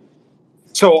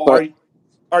 So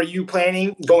are you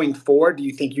planning going forward? Do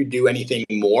you think you do anything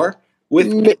more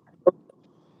with?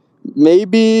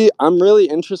 Maybe. I'm really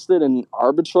interested in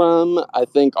Arbitrum. I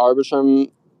think Arbitrum,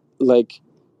 like,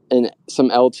 and some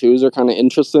L2s are kind of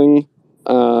interesting.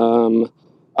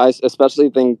 I especially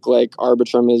think like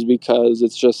Arbitrum is because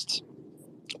it's just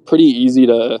pretty easy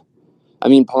to. I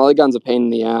mean, Polygon's a pain in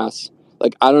the ass.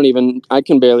 Like, I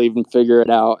can barely even figure it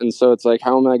out. And so it's like,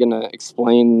 how am I going to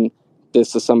explain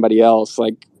this to somebody else?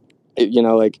 Like,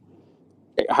 like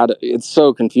it's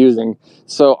so confusing.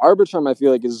 So Arbitrum, I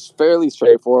feel like, is fairly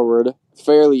straightforward,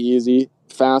 fairly easy,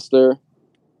 faster,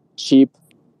 cheap.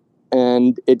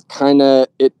 And they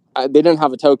didn't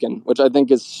have a token, which I think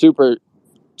is super,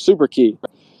 super key.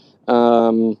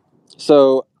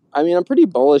 So, I mean, I'm pretty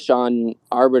bullish on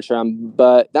Arbitrum,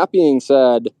 but that being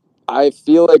said, I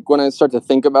feel like when I start to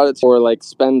think about it or like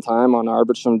spend time on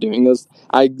Arbitrum doing this,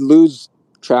 I lose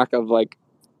track of like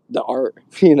the art,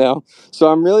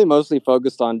 So I'm really mostly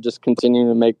focused on just continuing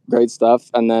to make great stuff.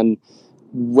 And then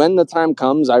when the time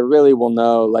comes, I really will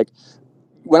know, like,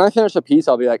 when I finish a piece,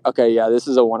 I'll be like, okay, yeah, this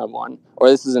is a one of one, or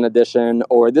this is an addition,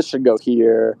 or this should go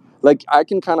here. Like, I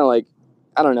can kind of like,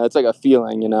 I don't know, it's like a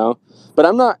feeling, but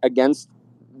I'm not against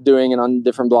doing it on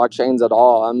different blockchains at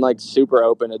all. I'm like super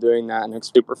open to doing that, and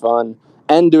it's super fun.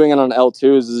 And doing it on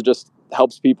L2s is just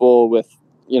helps people with,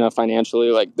 financially,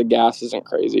 like the gas isn't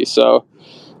crazy. So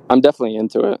I'm definitely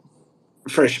into it.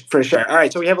 For sure. All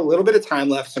right, so we have a little bit of time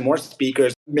left. Some more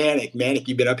speakers. Manic,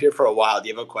 you've been up here for a while. Do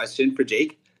you have a question for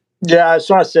Jake? Yeah, I just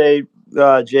want to say,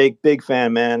 Jake, big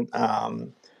fan, man.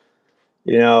 I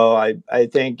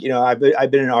think, I've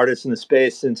been an artist in the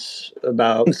space since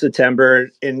about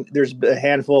September, and there's a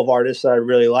handful of artists that I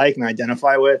really like and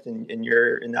identify with, and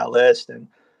you're in that list. And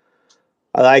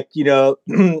I like,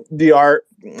 the art.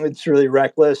 It's really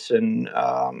reckless and,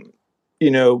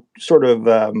 sort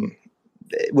of,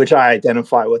 which I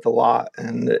identify with a lot.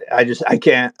 And I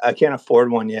can't afford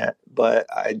one yet, but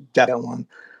I definitely want one.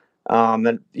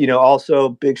 And also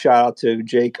big shout out to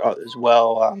Jake as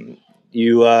well.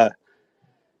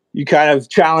 You kind of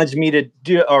challenged me to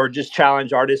do, or just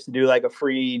challenge artists to do like a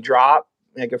free drop,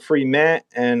 like a free mint,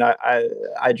 and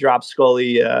I dropped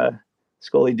Scully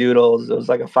Doodles. It was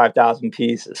like a 5,000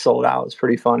 piece. It sold out. It was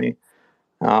pretty funny.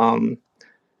 Yeah,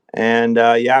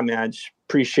 man, I just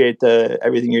appreciate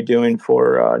everything you're doing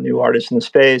for new artists in the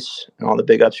space and all the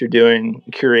big ups you're doing.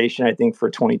 Curation, I think, for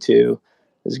 22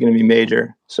 is going to be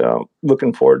major. So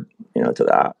looking forward, to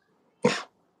that.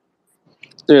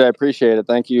 Dude, I appreciate it.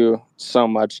 Thank you so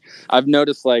much. I've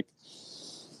noticed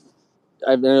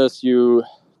you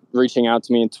reaching out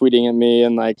to me and tweeting at me,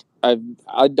 and like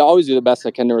I'd always do the best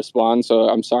I can to respond. So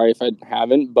I'm sorry if I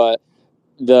haven't, but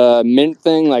the mint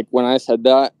thing, like when I said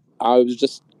that,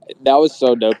 that was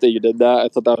so dope that you did that. I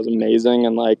thought that was amazing.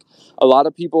 And like a lot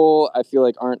of people, I feel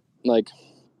like aren't like,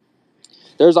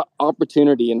 there's an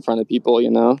opportunity in front of people,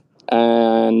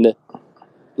 and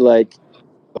like,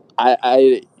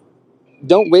 I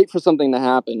don't wait for something to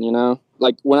happen,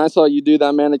 Like when I saw you do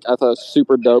that, man, I thought it was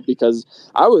super dope because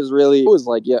I was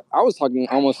talking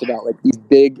almost about like these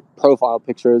big profile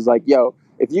pictures. Like, yo,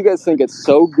 if you guys think it's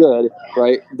so good,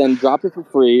 right, then drop it for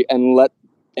free and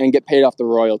get paid off the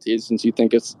royalties since you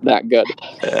think it's that good.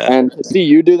 And to see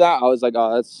you do that, I was like,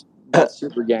 oh, that's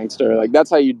super gangster. Like that's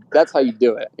how you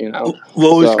do it,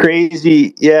 What was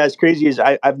crazy? Yeah, it's crazy is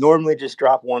I've normally just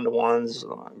dropped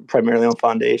 1-to-1s primarily on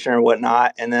Foundation or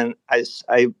whatnot, and then I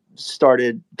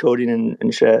started coding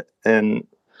and shit and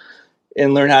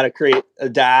learn how to create a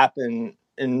DApp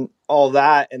and all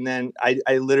that, and then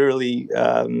I literally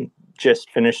just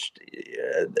finished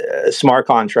a smart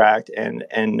contract and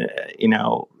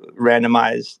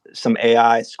randomized some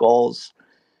AI skulls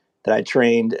that I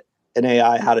trained an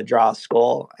AI how to draw a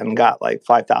skull and got like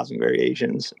 5,000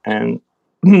 variations and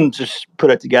just put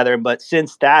it together. But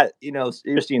since that,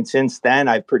 interesting, since then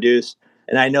I've produced,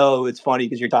 and I know it's funny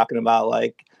because you're talking about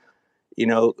like,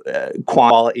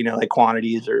 like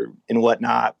quantities or and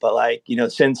whatnot. But like,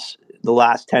 since the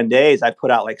last 10 days, I've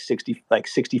put out like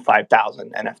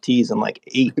 65,000 NFTs in like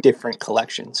 8 different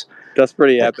collections. That's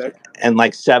pretty epic. And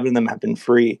like 7 of them have been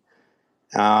free.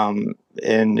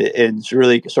 and it's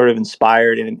really sort of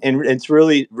inspired, and it's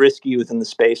really risky within the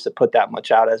space to put that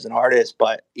much out as an artist.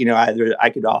 But either I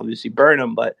could obviously burn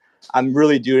them, but I'm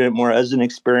really doing it more as an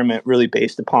experiment, really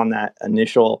based upon that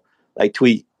initial like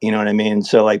tweet. You know what I mean?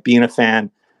 So like being a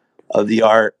fan of the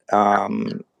art,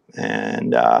 and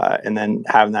then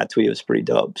having that tweet was pretty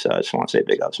dope. So I just want to say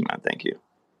big ups, man. Thank you.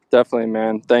 Definitely,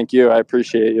 man. Thank you. I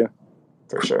appreciate you.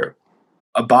 For sure.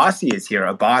 Abasi is here.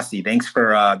 Abasi, thanks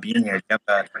for being here. Do you have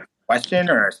a question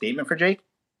or a statement for Jake?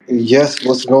 Yes,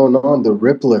 what's going on? The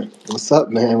Rippler. What's up,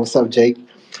 man? What's up, Jake?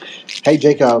 Hey,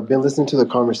 Jake. I've been listening to the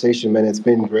conversation, man. It's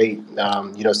been great.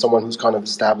 Someone who's kind of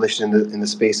established in the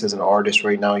space as an artist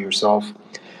right now yourself.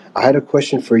 I had a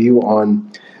question for you on,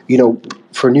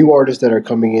 for new artists that are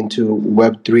coming into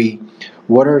Web3,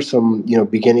 what are some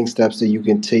beginning steps that you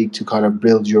can take to kind of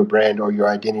build your brand or your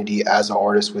identity as an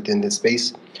artist within this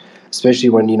space? Especially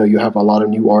when you have a lot of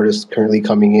new artists currently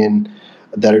coming in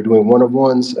that are doing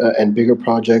one-of-ones and bigger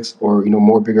projects, or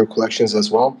more bigger collections as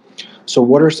well. So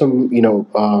what are some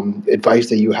advice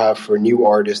that you have for new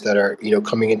artists that are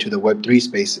coming into the Web3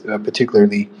 space,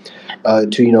 particularly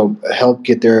to help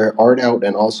get their art out,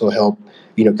 and also help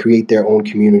create their own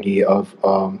community of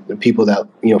people that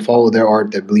follow their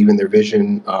art, that believe in their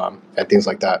vision, and things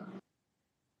like that?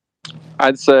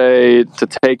 I'd say to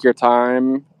take your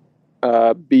time,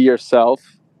 be yourself,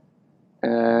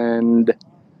 and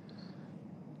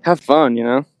have fun,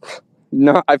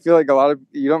 No, I feel like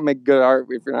you don't make good art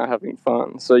if you're not having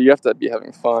fun. So you have to be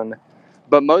having fun.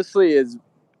 But mostly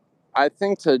I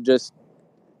think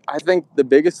the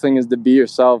biggest thing is to be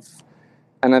yourself.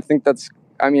 And I think a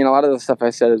lot of the stuff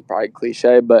I said is probably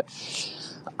cliche, but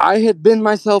I had been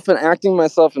myself and acting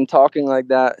myself and talking like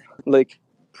that, it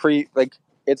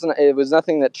was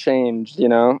nothing that changed,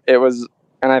 It was,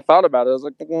 and I thought about it. I was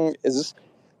like, is this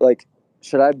like,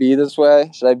 should I be this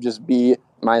way? Should I just be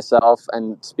myself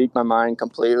and speak my mind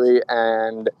completely?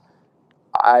 And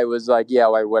I was like, yeah,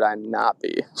 why would I not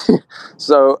be?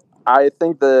 So I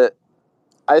think that,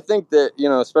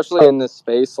 especially in this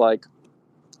space, like,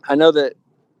 I know that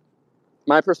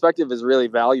my perspective is really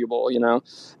valuable,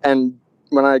 and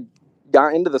when I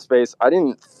got into the space, I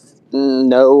didn't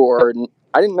know that.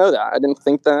 I didn't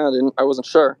think that. I wasn't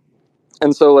sure.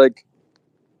 And so, like,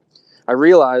 I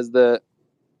realized that,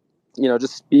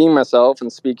 just being myself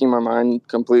and speaking my mind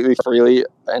completely freely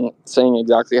and saying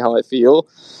exactly how I feel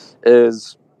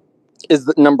is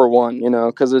the number one,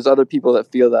 because there's other people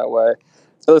that feel that way.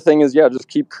 The other thing is, just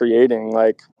keep creating,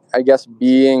 like, I guess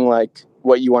being like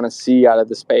what you want to see out of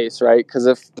the space, right? Because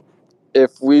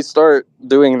if we start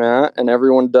doing that and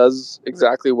everyone does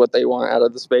exactly what they want out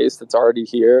of the space that's already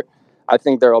here, I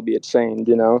think there'll be a change,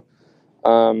 and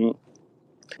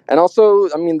also,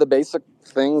 the basic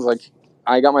things, like,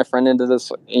 I got my friend into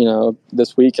this,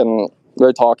 this week, and we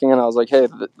were talking, and I was like, hey,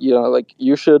 like,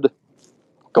 you should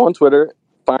go on Twitter,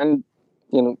 find,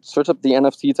 search up the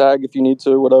NFT tag if you need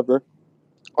to, whatever,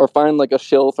 or find like a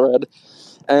shill thread,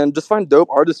 and just find dope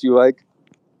artists you like,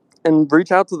 and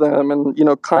reach out to them,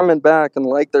 and comment back and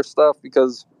like their stuff,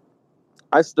 because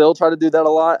I still try to do that a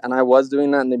lot, and I was doing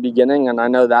that in the beginning, and I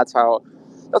know that's how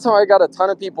I got a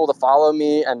ton of people to follow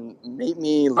me and meet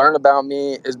me, learn about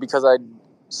me, is because I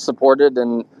supported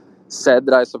and said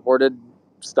that I supported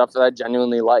stuff that I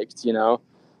genuinely liked,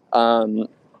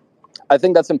 I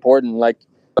think that's important, like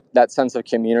that sense of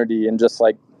community, and just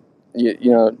like,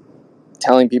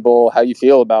 telling people how you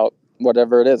feel about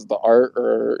whatever it is, the art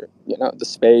or, the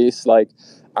space. Like,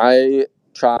 I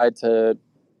try to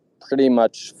pretty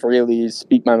much freely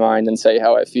speak my mind and say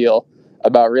how I feel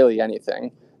about really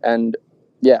anything. And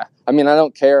yeah, I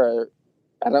don't care.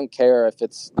 I don't care if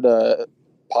it's the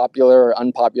popular or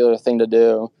unpopular thing to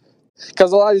do,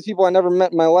 because a lot of these people I never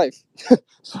met in my life.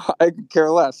 So I could care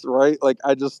less, right? Like,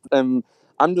 I'm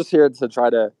just here to try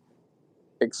to,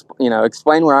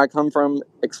 explain where I come from,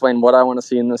 explain what I want to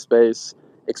see in this space,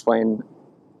 explain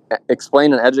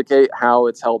and educate how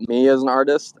it's helped me as an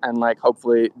artist, and like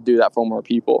hopefully do that for more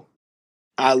people.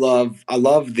 I love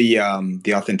the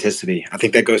authenticity. I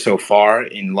think that goes so far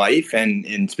in life,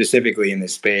 and specifically in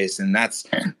this space. And that's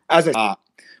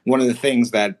one of the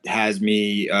things that has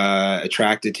me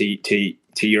attracted to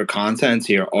your content,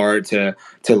 to your art, to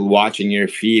watching your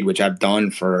feed, which I've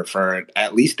done for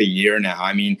at least a year now.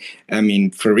 I mean,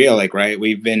 for real, like, right?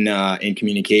 We've been in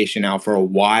communication now for a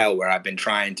while, where I've been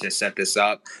trying to set this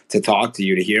up to talk to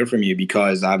you, to hear from you,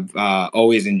 because I've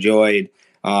always enjoyed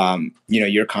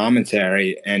your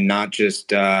commentary, and not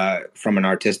just from an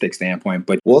artistic standpoint.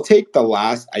 But we'll take the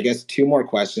last, I guess, two more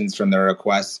questions from the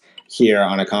requests here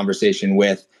on a conversation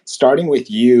starting with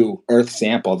you, Earth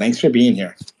Sample. Thanks for being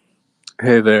here.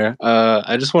 Hey there.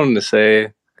 I just wanted to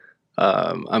say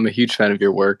I'm a huge fan of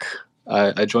your work.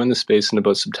 I joined the space in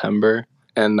about September,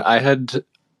 and I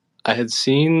had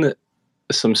seen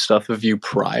some stuff of you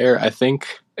prior. I think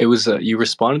it was you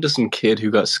responded to some kid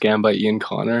who got scammed by Ian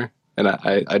Connor, and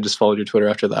I just followed your Twitter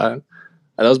after that. And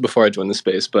that was before I joined the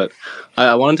space, but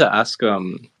I wanted to ask.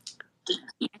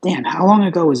 Damn, how long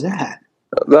ago was that?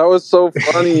 That was so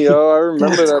funny, yo. I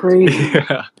remember That's that. crazy.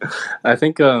 Yeah, I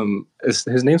think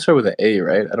his name started with an A,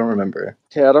 right? I don't remember.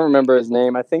 Yeah, I don't remember his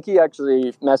name. I think he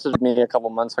actually messaged me a couple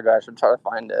months ago. I should try to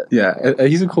find it. Yeah,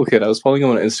 he's a cool kid. I was following him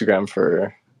on Instagram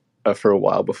for a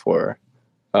while before.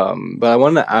 But I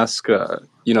wanted to ask,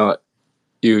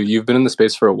 you've been in the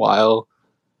space for a while.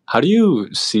 How do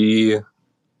you see,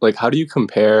 how do you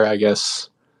compare, I guess,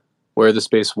 where the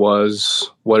space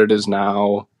was, what it is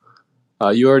now?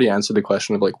 You already answered the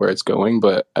question of where it's going,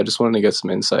 but I just wanted to get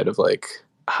some insight of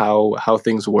how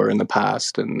things were in the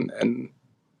past and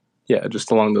yeah, just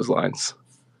along those lines.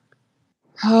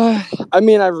 I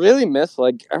mean, I really miss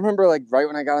I remember right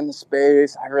when I got into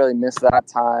space, I really missed that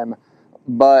time.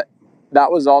 But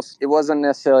that was also, it wasn't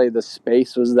necessarily the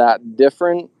space was that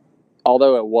different,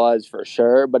 although it was for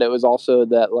sure, but it was also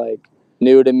that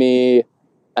new to me.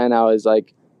 And I was I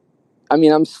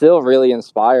mean, I'm still really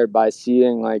inspired by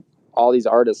seeing all these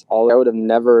artists. I would have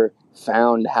never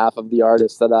found half of the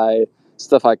artists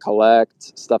stuff I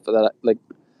collect, stuff that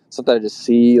I just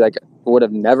see, would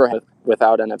have never had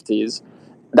without NFTs.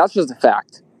 That's just a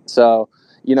fact. So,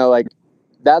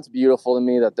 that's beautiful to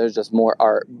me that there's just more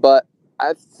art. But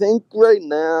I think right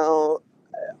now,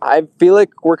 I feel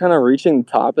like we're kind of reaching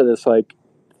the top of this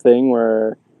thing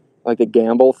where a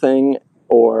gamble thing,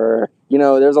 or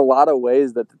there's a lot of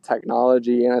ways that the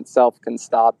technology in itself can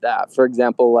stop that. For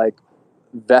example,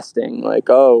 vesting,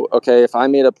 oh, okay, if I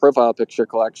made a profile picture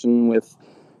collection with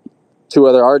two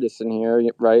other artists in here,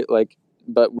 right,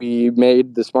 but we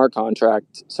made the smart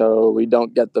contract so we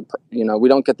don't get the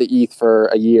ETH for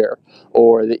a year,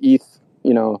 or the ETH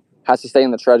has to stay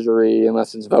in the treasury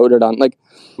unless it's voted on.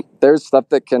 There's stuff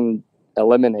that can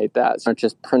eliminate that. It's not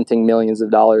just printing millions of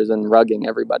dollars and rugging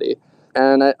everybody.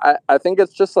 And I think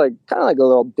it's just kind of like a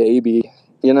little baby,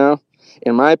 in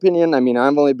my opinion. I mean,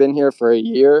 I've only been here for a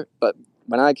year, but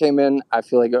when I came in, I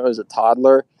feel like it was a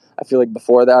toddler. I feel like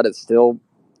before that,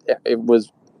 it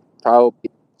was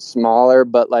probably smaller,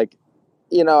 but I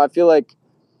feel like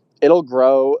it'll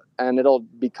grow and it'll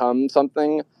become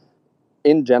something.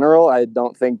 In general, I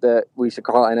don't think that we should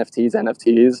call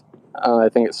NFTs. I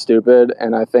think it's stupid,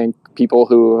 and I think people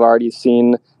who have already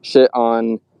seen shit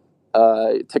on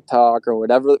TikTok or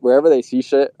wherever they see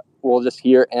shit, will just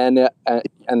hear and they're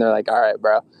like, all right,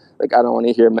 bro, I don't want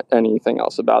to hear anything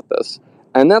else about this,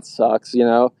 and that sucks,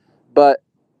 But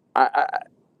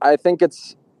I think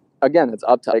it's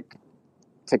up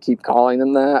to keep calling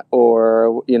them that,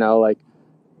 or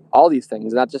all these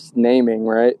things, not just naming,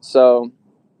 right? So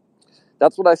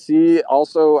that's what I see.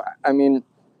 Also, I mean,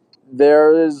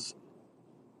 there is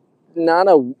not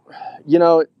a,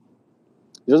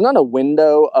 there's not a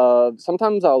window of.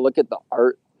 Sometimes I'll look at the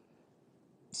art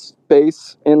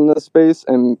space in the space,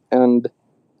 and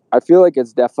I feel like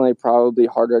it's definitely probably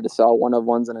harder to sell one of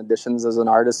ones and editions as an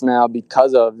artist now,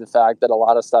 because of the fact that a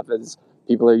lot of stuff is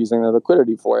people are using their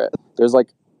liquidity for it. There's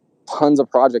tons of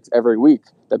projects every week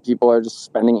that people are just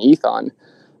spending ETH on.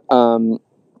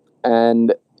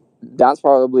 And that's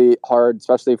probably hard,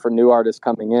 especially for new artists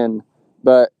coming in.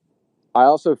 But I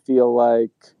also feel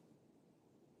like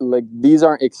these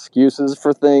aren't excuses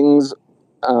for things.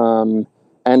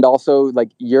 And also,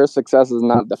 your success is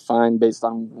not defined based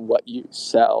on what you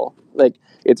sell.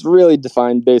 It's really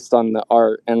defined based on the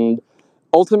art. And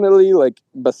ultimately,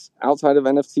 outside of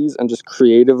NFTs and just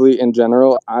creatively in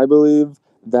general, I believe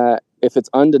that if it's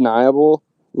undeniable,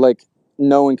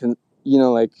 no one can,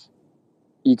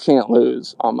 you can't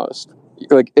lose almost.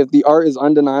 If the art is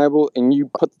undeniable and you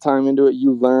put the time into it,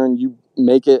 you learn, you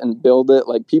make it and build it,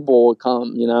 people will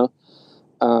come,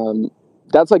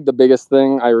 that's the biggest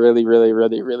thing I really, really,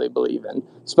 really, really believe in,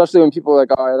 especially when people are like,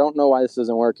 oh, I don't know why this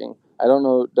isn't working. I don't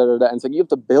know, da, da, da. And it's you have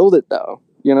to build it though.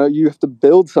 You have to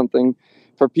build something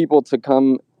for people to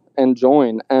come and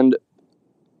join. And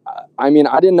I mean,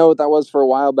 I didn't know what that was for a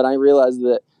while, but I realized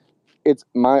that it's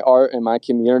my art and my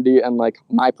community and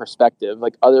my perspective.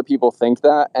 Other people think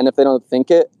that, and if they don't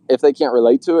think it, if they can't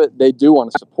relate to it, they do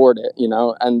want to support it,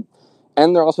 and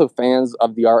they're also fans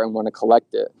of the art and want to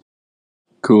collect it.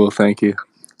 Cool, thank you.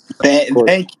 Thank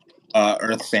you,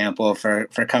 Earth Sample, for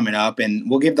coming up, and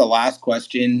we'll give the last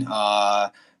question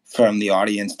from the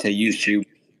audience to you, Shu.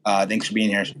 Thanks for being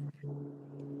here.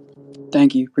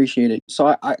 Thank you. Appreciate it. So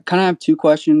I kind of have two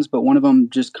questions, but one of them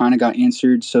just kind of got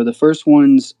answered. So the first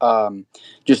one's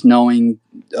just knowing,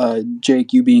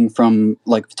 Jake, you being from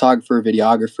like photographer,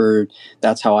 videographer,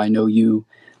 that's how I know you.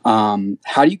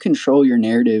 How do you control your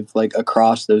narrative like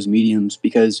across those mediums?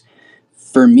 Because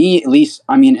for me, at least,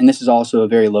 I mean, and this is also a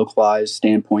very localized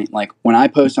standpoint. Like when I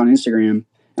post on Instagram,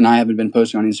 and I haven't been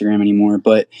posting on Instagram anymore,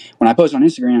 but when I post on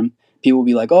Instagram, people will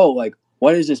be like, "Oh, like,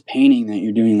 what is this painting that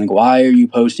you're doing? Like, why are you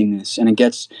posting this?" And it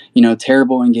gets,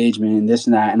 terrible engagement and this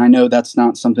and that. And I know that's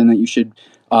not something that you should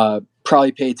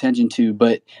probably pay attention to,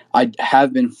 but I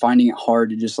have been finding it hard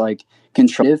to just like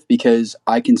control it because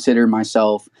I consider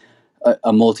myself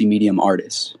a multimedia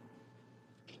artist.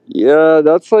 Yeah,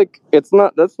 that's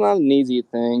not an easy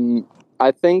thing.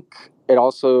 I think it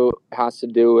also has to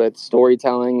do with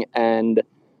storytelling, and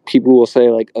people will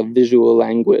say like a visual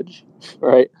language,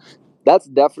 right? That's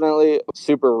definitely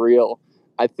super real.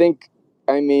 I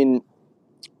mean,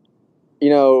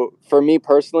 for me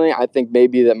personally, I think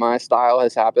maybe that my style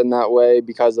has happened that way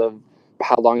because of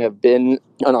how long I've been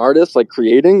an artist, like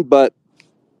creating, but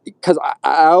because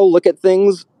I'll look at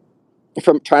things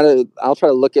I'll try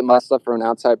to look at my stuff from an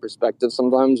outside perspective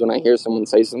sometimes when I hear someone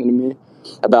say something to me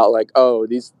about like, oh,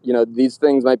 these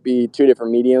things might be two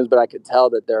different mediums, but I could tell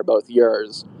that they're both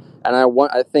yours. And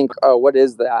I think, oh, what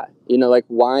is that? Like,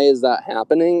 why is that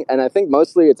happening? And I think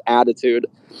mostly it's attitude.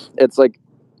 It's like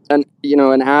an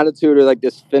attitude or like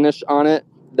this finish on it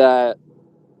that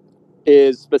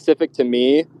is specific to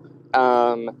me.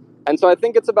 And so I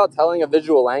think it's about telling a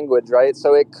visual language, right?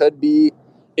 So it could be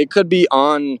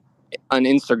on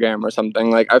Instagram or something.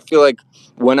 Like I feel like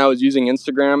when I was using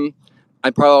Instagram,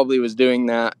 I probably was doing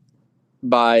that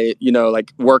by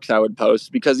like works I would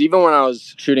post, because even when I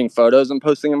was shooting photos and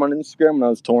posting them on Instagram when I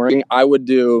was touring, I would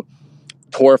do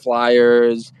tour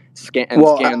flyers, scan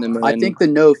them in. I think the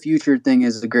no future thing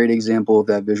is a great example of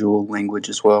that visual language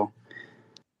as well.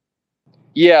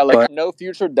 Yeah, like no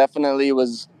future definitely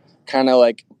was kind of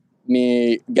like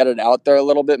me get it out there a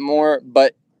little bit more,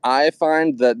 but I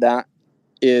find that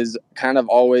is kind of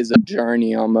always a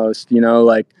journey almost,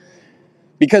 like,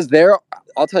 because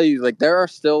I'll tell you, like, there are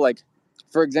still, like,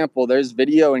 for example, there's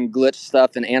video and glitch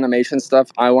stuff and animation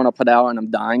stuff I want to put out and I'm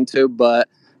dying to, but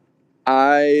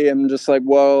I am just like,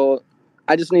 well,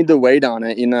 I just need to wait on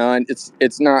it, and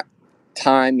it's not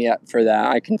time yet for that.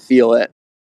 I can feel it.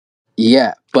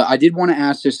 Yeah, but I did want to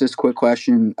ask just this quick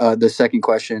question, the second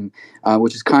question,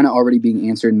 which is kind of already being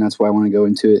answered, and that's why I want to go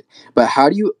into it. But how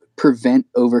do you prevent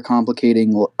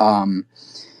overcomplicating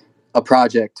a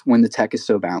project when the tech is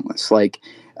so boundless? Like,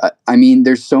 I mean,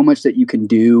 there's so much that you can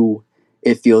do.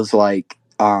 It feels like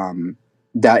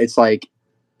that it's like,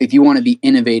 if you want to be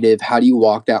innovative, how do you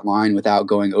walk that line without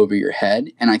going over your head?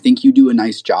 And I think you do a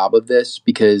nice job of this,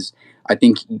 because I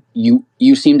think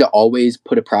you seem to always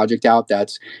put a project out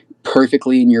that's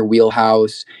perfectly in your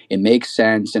wheelhouse. It makes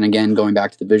sense. And again, going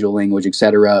back to the visual language,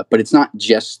 etc. But it's not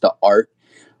just the art.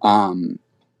 And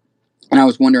I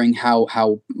was wondering how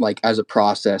like as a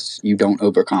process, you don't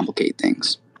overcomplicate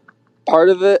things. Part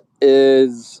of it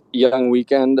is Young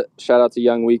Weekend. Shout out to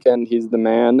Young Weekend. He's the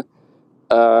man.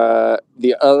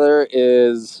 The other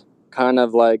is kind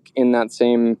of like in that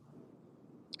same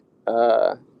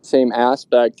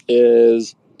aspect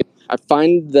is I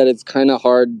find that it's kind of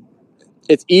hard.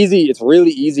 It's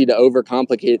really easy to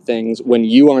overcomplicate things when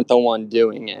you aren't the one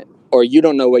doing it, or you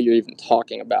don't know what you're even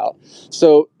talking about.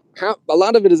 So a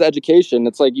lot of it is education.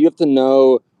 It's like you have to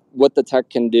know what the tech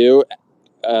can do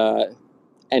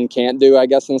and can't do, I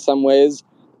guess, in some ways,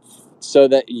 so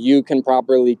that you can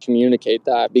properly communicate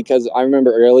that. Because I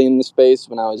remember early in the space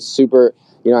when I was super,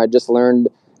 I just learned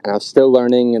and I was still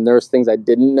learning, and there was things I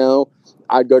didn't know.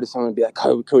 I'd go to someone and be like,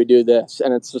 "Oh, could we do this?"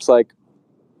 And it's just like,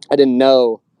 I didn't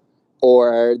know,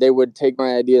 or they would take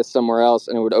my idea somewhere else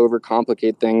and it would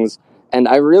overcomplicate things. And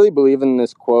I really believe in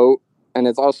this quote, and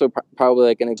it's also probably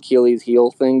like an Achilles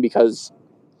heel thing, because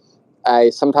I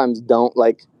sometimes don't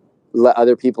like let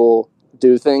other people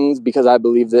do things, because I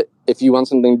believe that if you want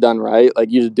something done right,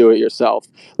 like, you just do it yourself.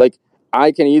 Like,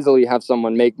 I can easily have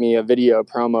someone make me a video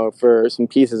promo for some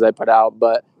pieces I put out,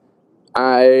 but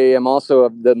I am also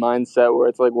of the mindset where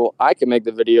it's like, well, I can make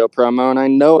the video promo and I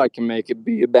know I can make it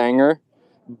be a banger,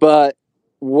 but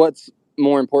what's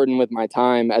more important with my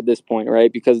time at this point,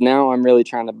 right? Because now I'm really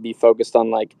trying to be focused on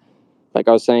like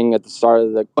I was saying at the start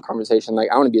of the conversation, like,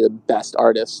 I want to be the best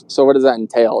artist. So what does that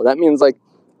entail? That means like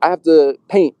I have to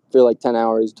paint for like 10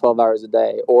 hours, 12 hours a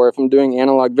day. Or if I'm doing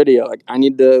analog video, like I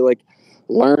need to like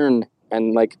learn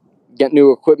and like get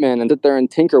new equipment and sit there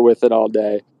and tinker with it all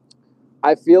day.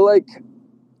 I feel like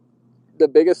the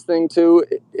biggest thing too,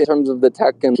 in terms of the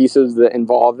tech and pieces that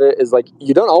involve it, is like,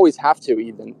 you don't always have to.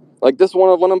 Even like this one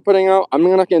of what I'm putting out, I'm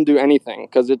not going to do anything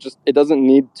because it doesn't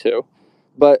need to.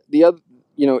 But the other,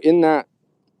 in that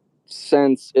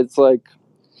sense, it's like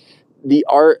the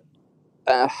art.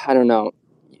 I don't know.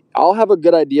 I'll have a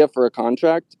good idea for a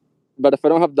contract, but if I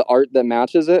don't have the art that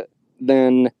matches it,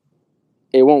 then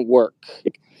it won't work.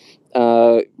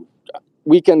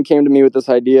 Weekend came to me with this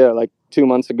idea like 2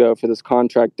 months ago for this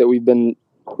contract that we've been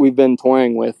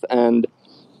toying with, and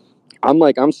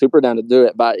I'm super down to do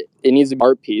it, but it needs to be an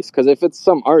art piece, because if it's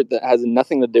some art that has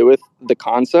nothing to do with the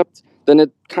concept, then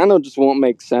it kind of just won't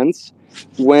make sense,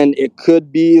 when it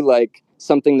could be like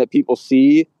something that people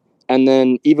see, and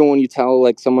then even when you tell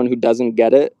like someone who doesn't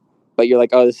get it, but you're like,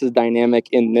 oh, this is dynamic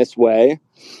in this way,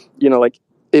 like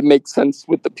it makes sense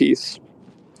with the piece.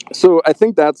 So I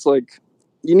think that's like,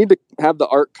 you need to have the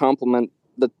art complement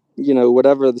the,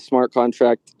 whatever the smart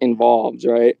contract involves,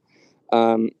 right?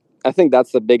 I think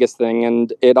that's the biggest thing,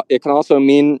 and it can also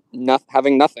mean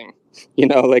having nothing.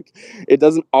 Like, it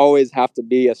doesn't always have to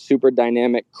be a super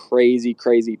dynamic, crazy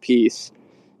piece.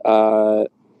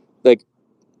 Like,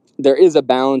 there is a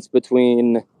balance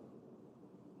between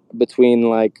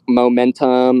like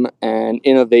momentum and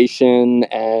innovation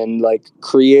and like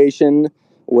creation,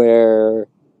 where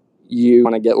you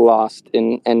want to get lost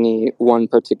in any one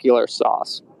particular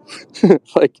sauce.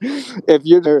 Like, if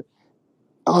you're,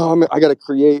 I got to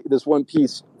create this one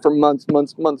piece for months,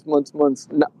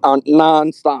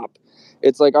 non-stop.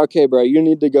 It's like, okay, bro, you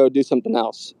need to go do something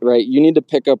else, right? You need to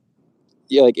pick up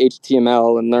like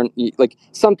HTML and learn, like,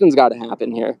 something's got to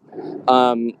happen here.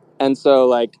 And so,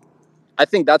 like, I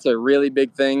think that's a really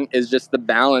big thing, is just the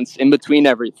balance in between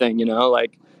everything,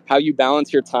 like how you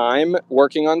balance your time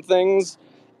working on things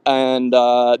and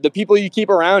the people you keep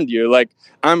around you. Like,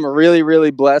 I'm really, really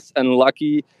blessed and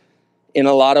lucky in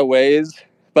a lot of ways,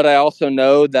 but I also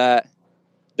know that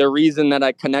the reason that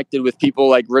I connected with people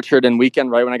like Richard and Weekend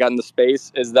right when I got into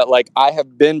space is that, like, I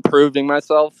have been proving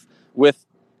myself with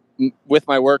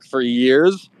my work for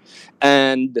years,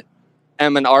 and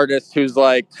am an artist who's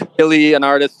like really an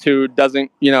artist who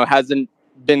doesn't, hasn't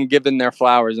been given their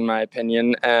flowers, in my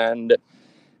opinion. And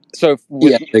so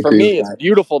Yeah, I for agree with me, it's that.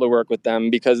 beautiful to work with them,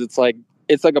 because it's like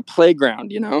a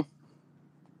playground,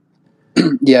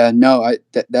 Yeah, no,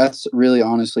 that's really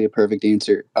honestly a perfect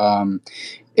answer.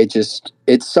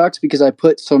 It sucks because I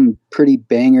put some pretty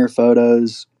banger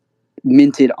photos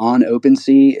minted on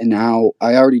OpenSea, and now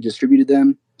I already distributed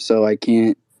them, so I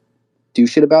can't do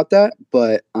shit about that.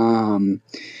 But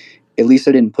at least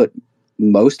I didn't put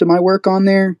most of my work on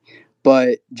there.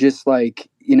 But just like,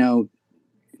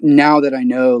 now that I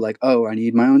know, like, oh, I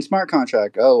need my own smart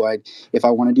contract. Oh, if I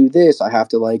want to do this, I have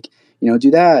to, like,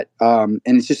 do that. And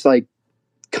it's just like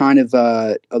kind of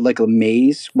like a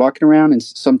maze walking around, and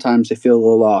sometimes I feel a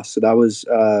little lost. So that was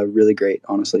really great,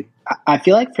 honestly. I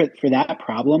feel like for that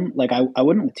problem, like I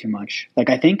wouldn't with too much. Like,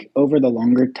 I think over the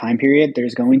longer time period,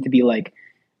 there's going to be like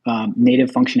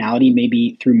native functionality,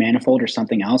 maybe through Manifold or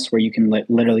something else, where you can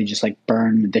literally just like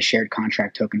burn the shared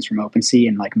contract tokens from OpenSea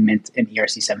and like mint an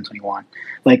ERC 721.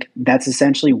 Like, that's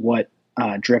essentially what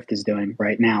Drift is doing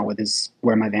right now with his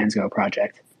Where My Vans Go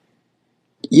project.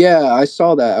 Yeah, I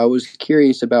saw that. I was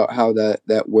curious about how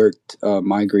that worked,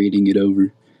 migrating it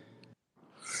over.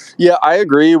 Yeah, I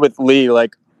agree with Lee.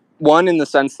 Like, one, in the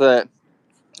sense that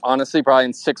honestly, probably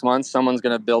in 6 months, someone's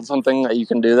going to build something that you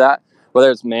can do that,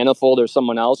 whether it's Manifold or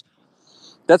someone else.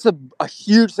 That's a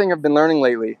huge thing I've been learning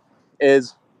lately,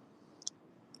 is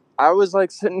I was like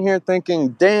sitting here thinking,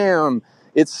 damn,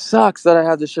 it sucks that I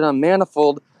have this shit on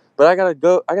Manifold, but I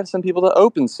gotta send people to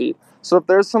OpenSea. So if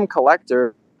there's some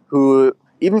collector who,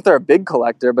 even if they're a big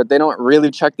collector, but they don't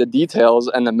really check the details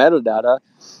and the metadata,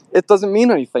 it doesn't mean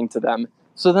anything to them.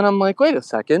 So then I'm like, wait a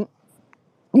second.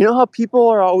 You know how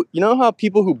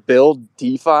people who build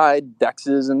DeFi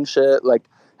dexes and shit, like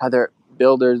how they're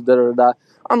builders, da da da.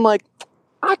 I'm like,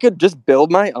 I could just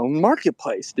build my own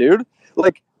marketplace, dude.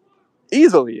 Like,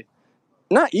 easily.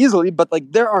 Not easily, but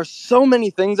like, there are so many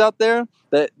things out there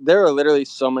that there are literally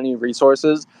so many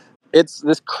resources. It's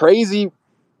this crazy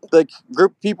like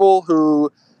group of people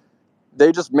who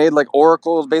they just made like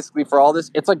oracles basically for all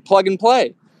this. It's like plug and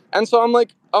play. And so I'm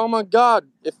like, oh my God,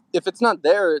 if it's not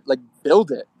there, like,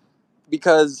 build it.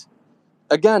 Because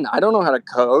again, I don't know how to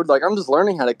code. Like, I'm just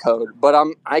learning how to code, but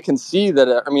I can see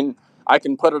that. I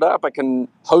can put it up. I can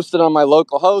host it on my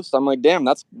local host. I'm like, damn,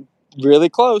 that's really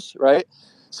close, right?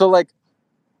 So like,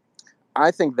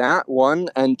 I think that, one,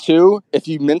 and two, if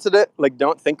you minted it, like,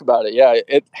 don't think about it. Yeah,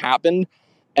 it happened,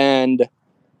 and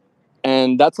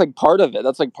that's like part of it.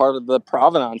 That's like part of the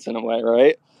provenance in a way,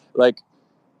 right? Like,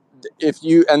 if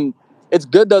you, and it's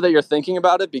good though that you're thinking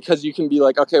about it, because you can be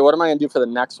like, okay, what am I going to do for the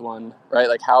next one, right?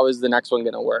 Like, how is the next one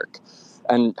going to work?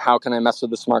 And how can I mess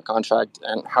with the smart contract?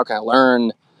 And how can I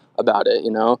learn about it,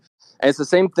 you know? And it's the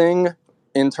same thing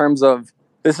in terms of,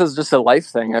 this is just a life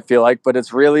thing, I feel like, but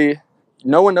it's really,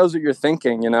 no one knows what you're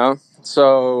thinking, you know?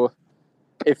 So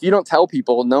if you don't tell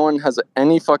people, no one has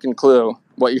any fucking clue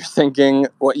what you're thinking,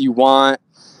 what you want,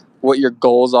 what your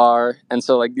goals are. And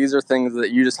so like, these are things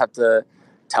that you just have to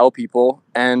tell people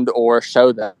and or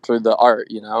show them through the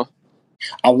art, you know?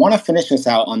 I want to finish us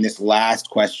out on this last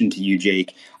question to you,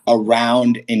 Jake,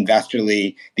 around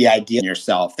Investorly, the idea in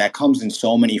yourself that comes in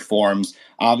so many forms.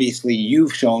 Obviously,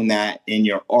 you've shown that in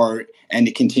your art and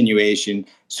the continuation.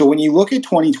 So when you look at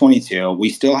 2022, we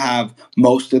still have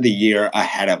most of the year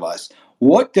ahead of us.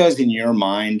 What does, in your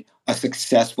mind, a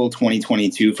successful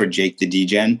 2022 for Jake the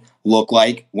Degen look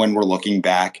like when we're looking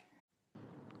back?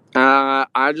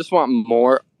 I just want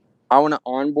more. I want to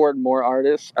onboard more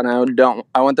artists, and I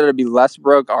want there to be less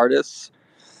broke artists.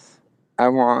 I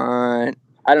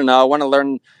don't know. I want to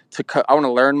learn I want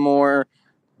to learn more,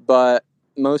 but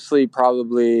mostly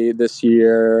probably this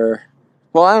year.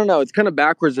 Well, I don't know. It's kind of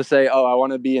backwards to say, oh, I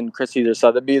want to be in Christie's or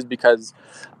Sotheby's, because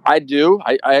I do.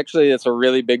 I actually, it's a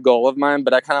really big goal of mine,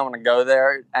 but I kind of want to go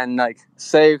there and like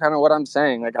say kind of what I'm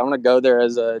saying. Like, I want to go there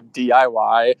as a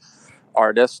DIY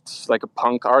artist, like a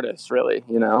punk artist, really,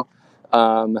 you know?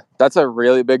 That's a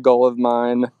really big goal of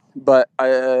mine. But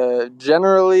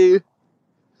generally,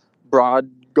 broad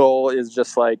goal is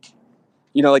just like,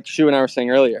 you know, like Shu and I were saying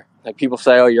earlier, like people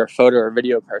say, oh, you're a photo or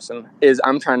video person, is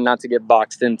I'm trying not to get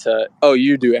boxed into, oh,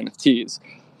 you do NFTs.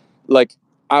 Like,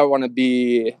 I want to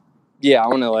be, I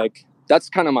want to like, that's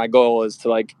kind of my goal, is to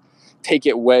like take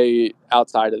it way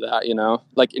outside of that, you know,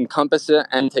 like encompass it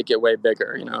and take it way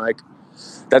bigger, you know, like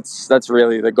that's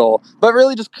really the goal. But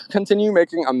really just continue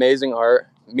making amazing art,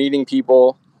 meeting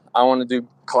people. I want to do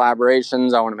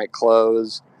collaborations. I want to make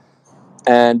clothes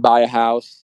and buy a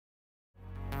house.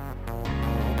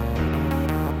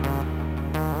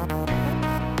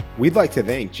 We'd like to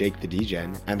thank Jake the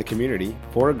Degen and the community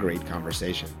for a great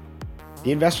conversation.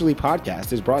 The Investorly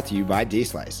podcast is brought to you by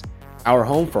Dayslice, our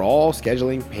home for all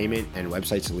scheduling, payment, and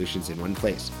website solutions in one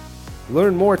place.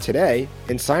 Learn more today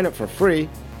and sign up for free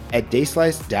at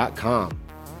dayslice.com.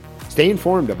 Stay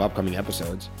informed of upcoming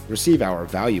episodes, receive our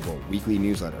valuable weekly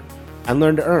newsletter, and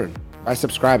learn to earn by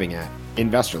subscribing at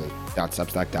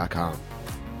investorly.substack.com.